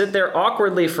 Well, sit there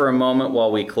awkwardly for a moment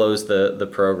while we close the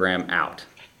program out.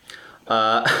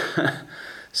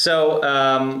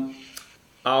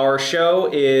 Our show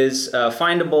is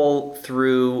findable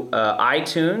through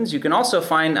iTunes. You can also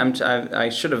find, I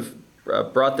should have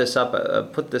brought this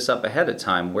up, put this up ahead of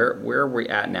time. Where are we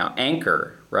at now?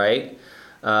 Anchor, right?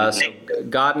 So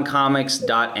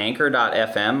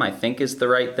godandcomics.anchor.fm, I think, is the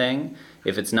right thing.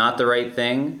 If it's not the right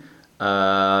thing,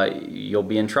 you'll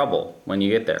be in trouble when you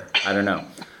get there. I don't know.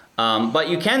 But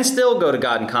you can still go to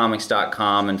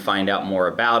godandcomics.com and find out more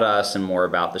about us and more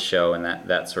about the show and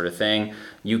that sort of thing.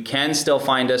 You can still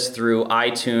find us through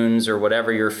iTunes or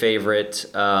whatever your favorite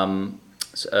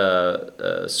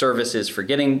service is for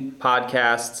getting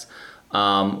podcasts.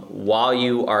 While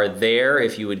you are there,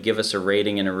 if you would give us a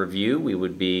rating and a review, we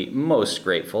would be most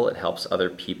grateful. It helps other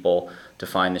people to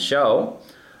find the show.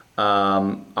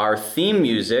 Our theme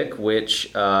music,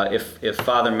 which if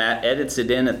Father Matt edits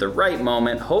it in at the right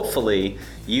moment, hopefully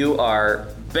you are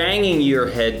banging your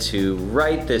head to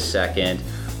right this second,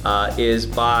 is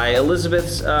by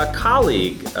Elizabeth's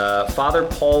colleague, Father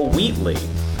Paul Wheatley.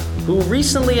 who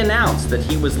recently announced that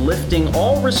he was lifting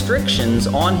all restrictions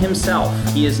on himself.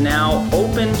 He is now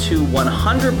open to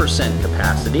 100%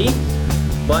 capacity,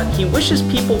 but he wishes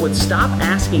people would stop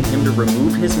asking him to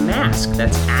remove his mask.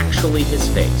 That's actually his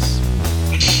face.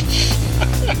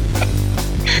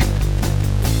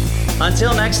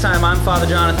 Until next time, I'm Father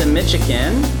Jonathan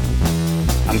Michigan.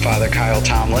 I'm Father Kyle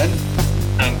Tomlin.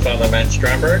 I'm Father Matt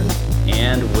Stromberg.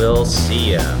 And we'll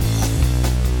see ya.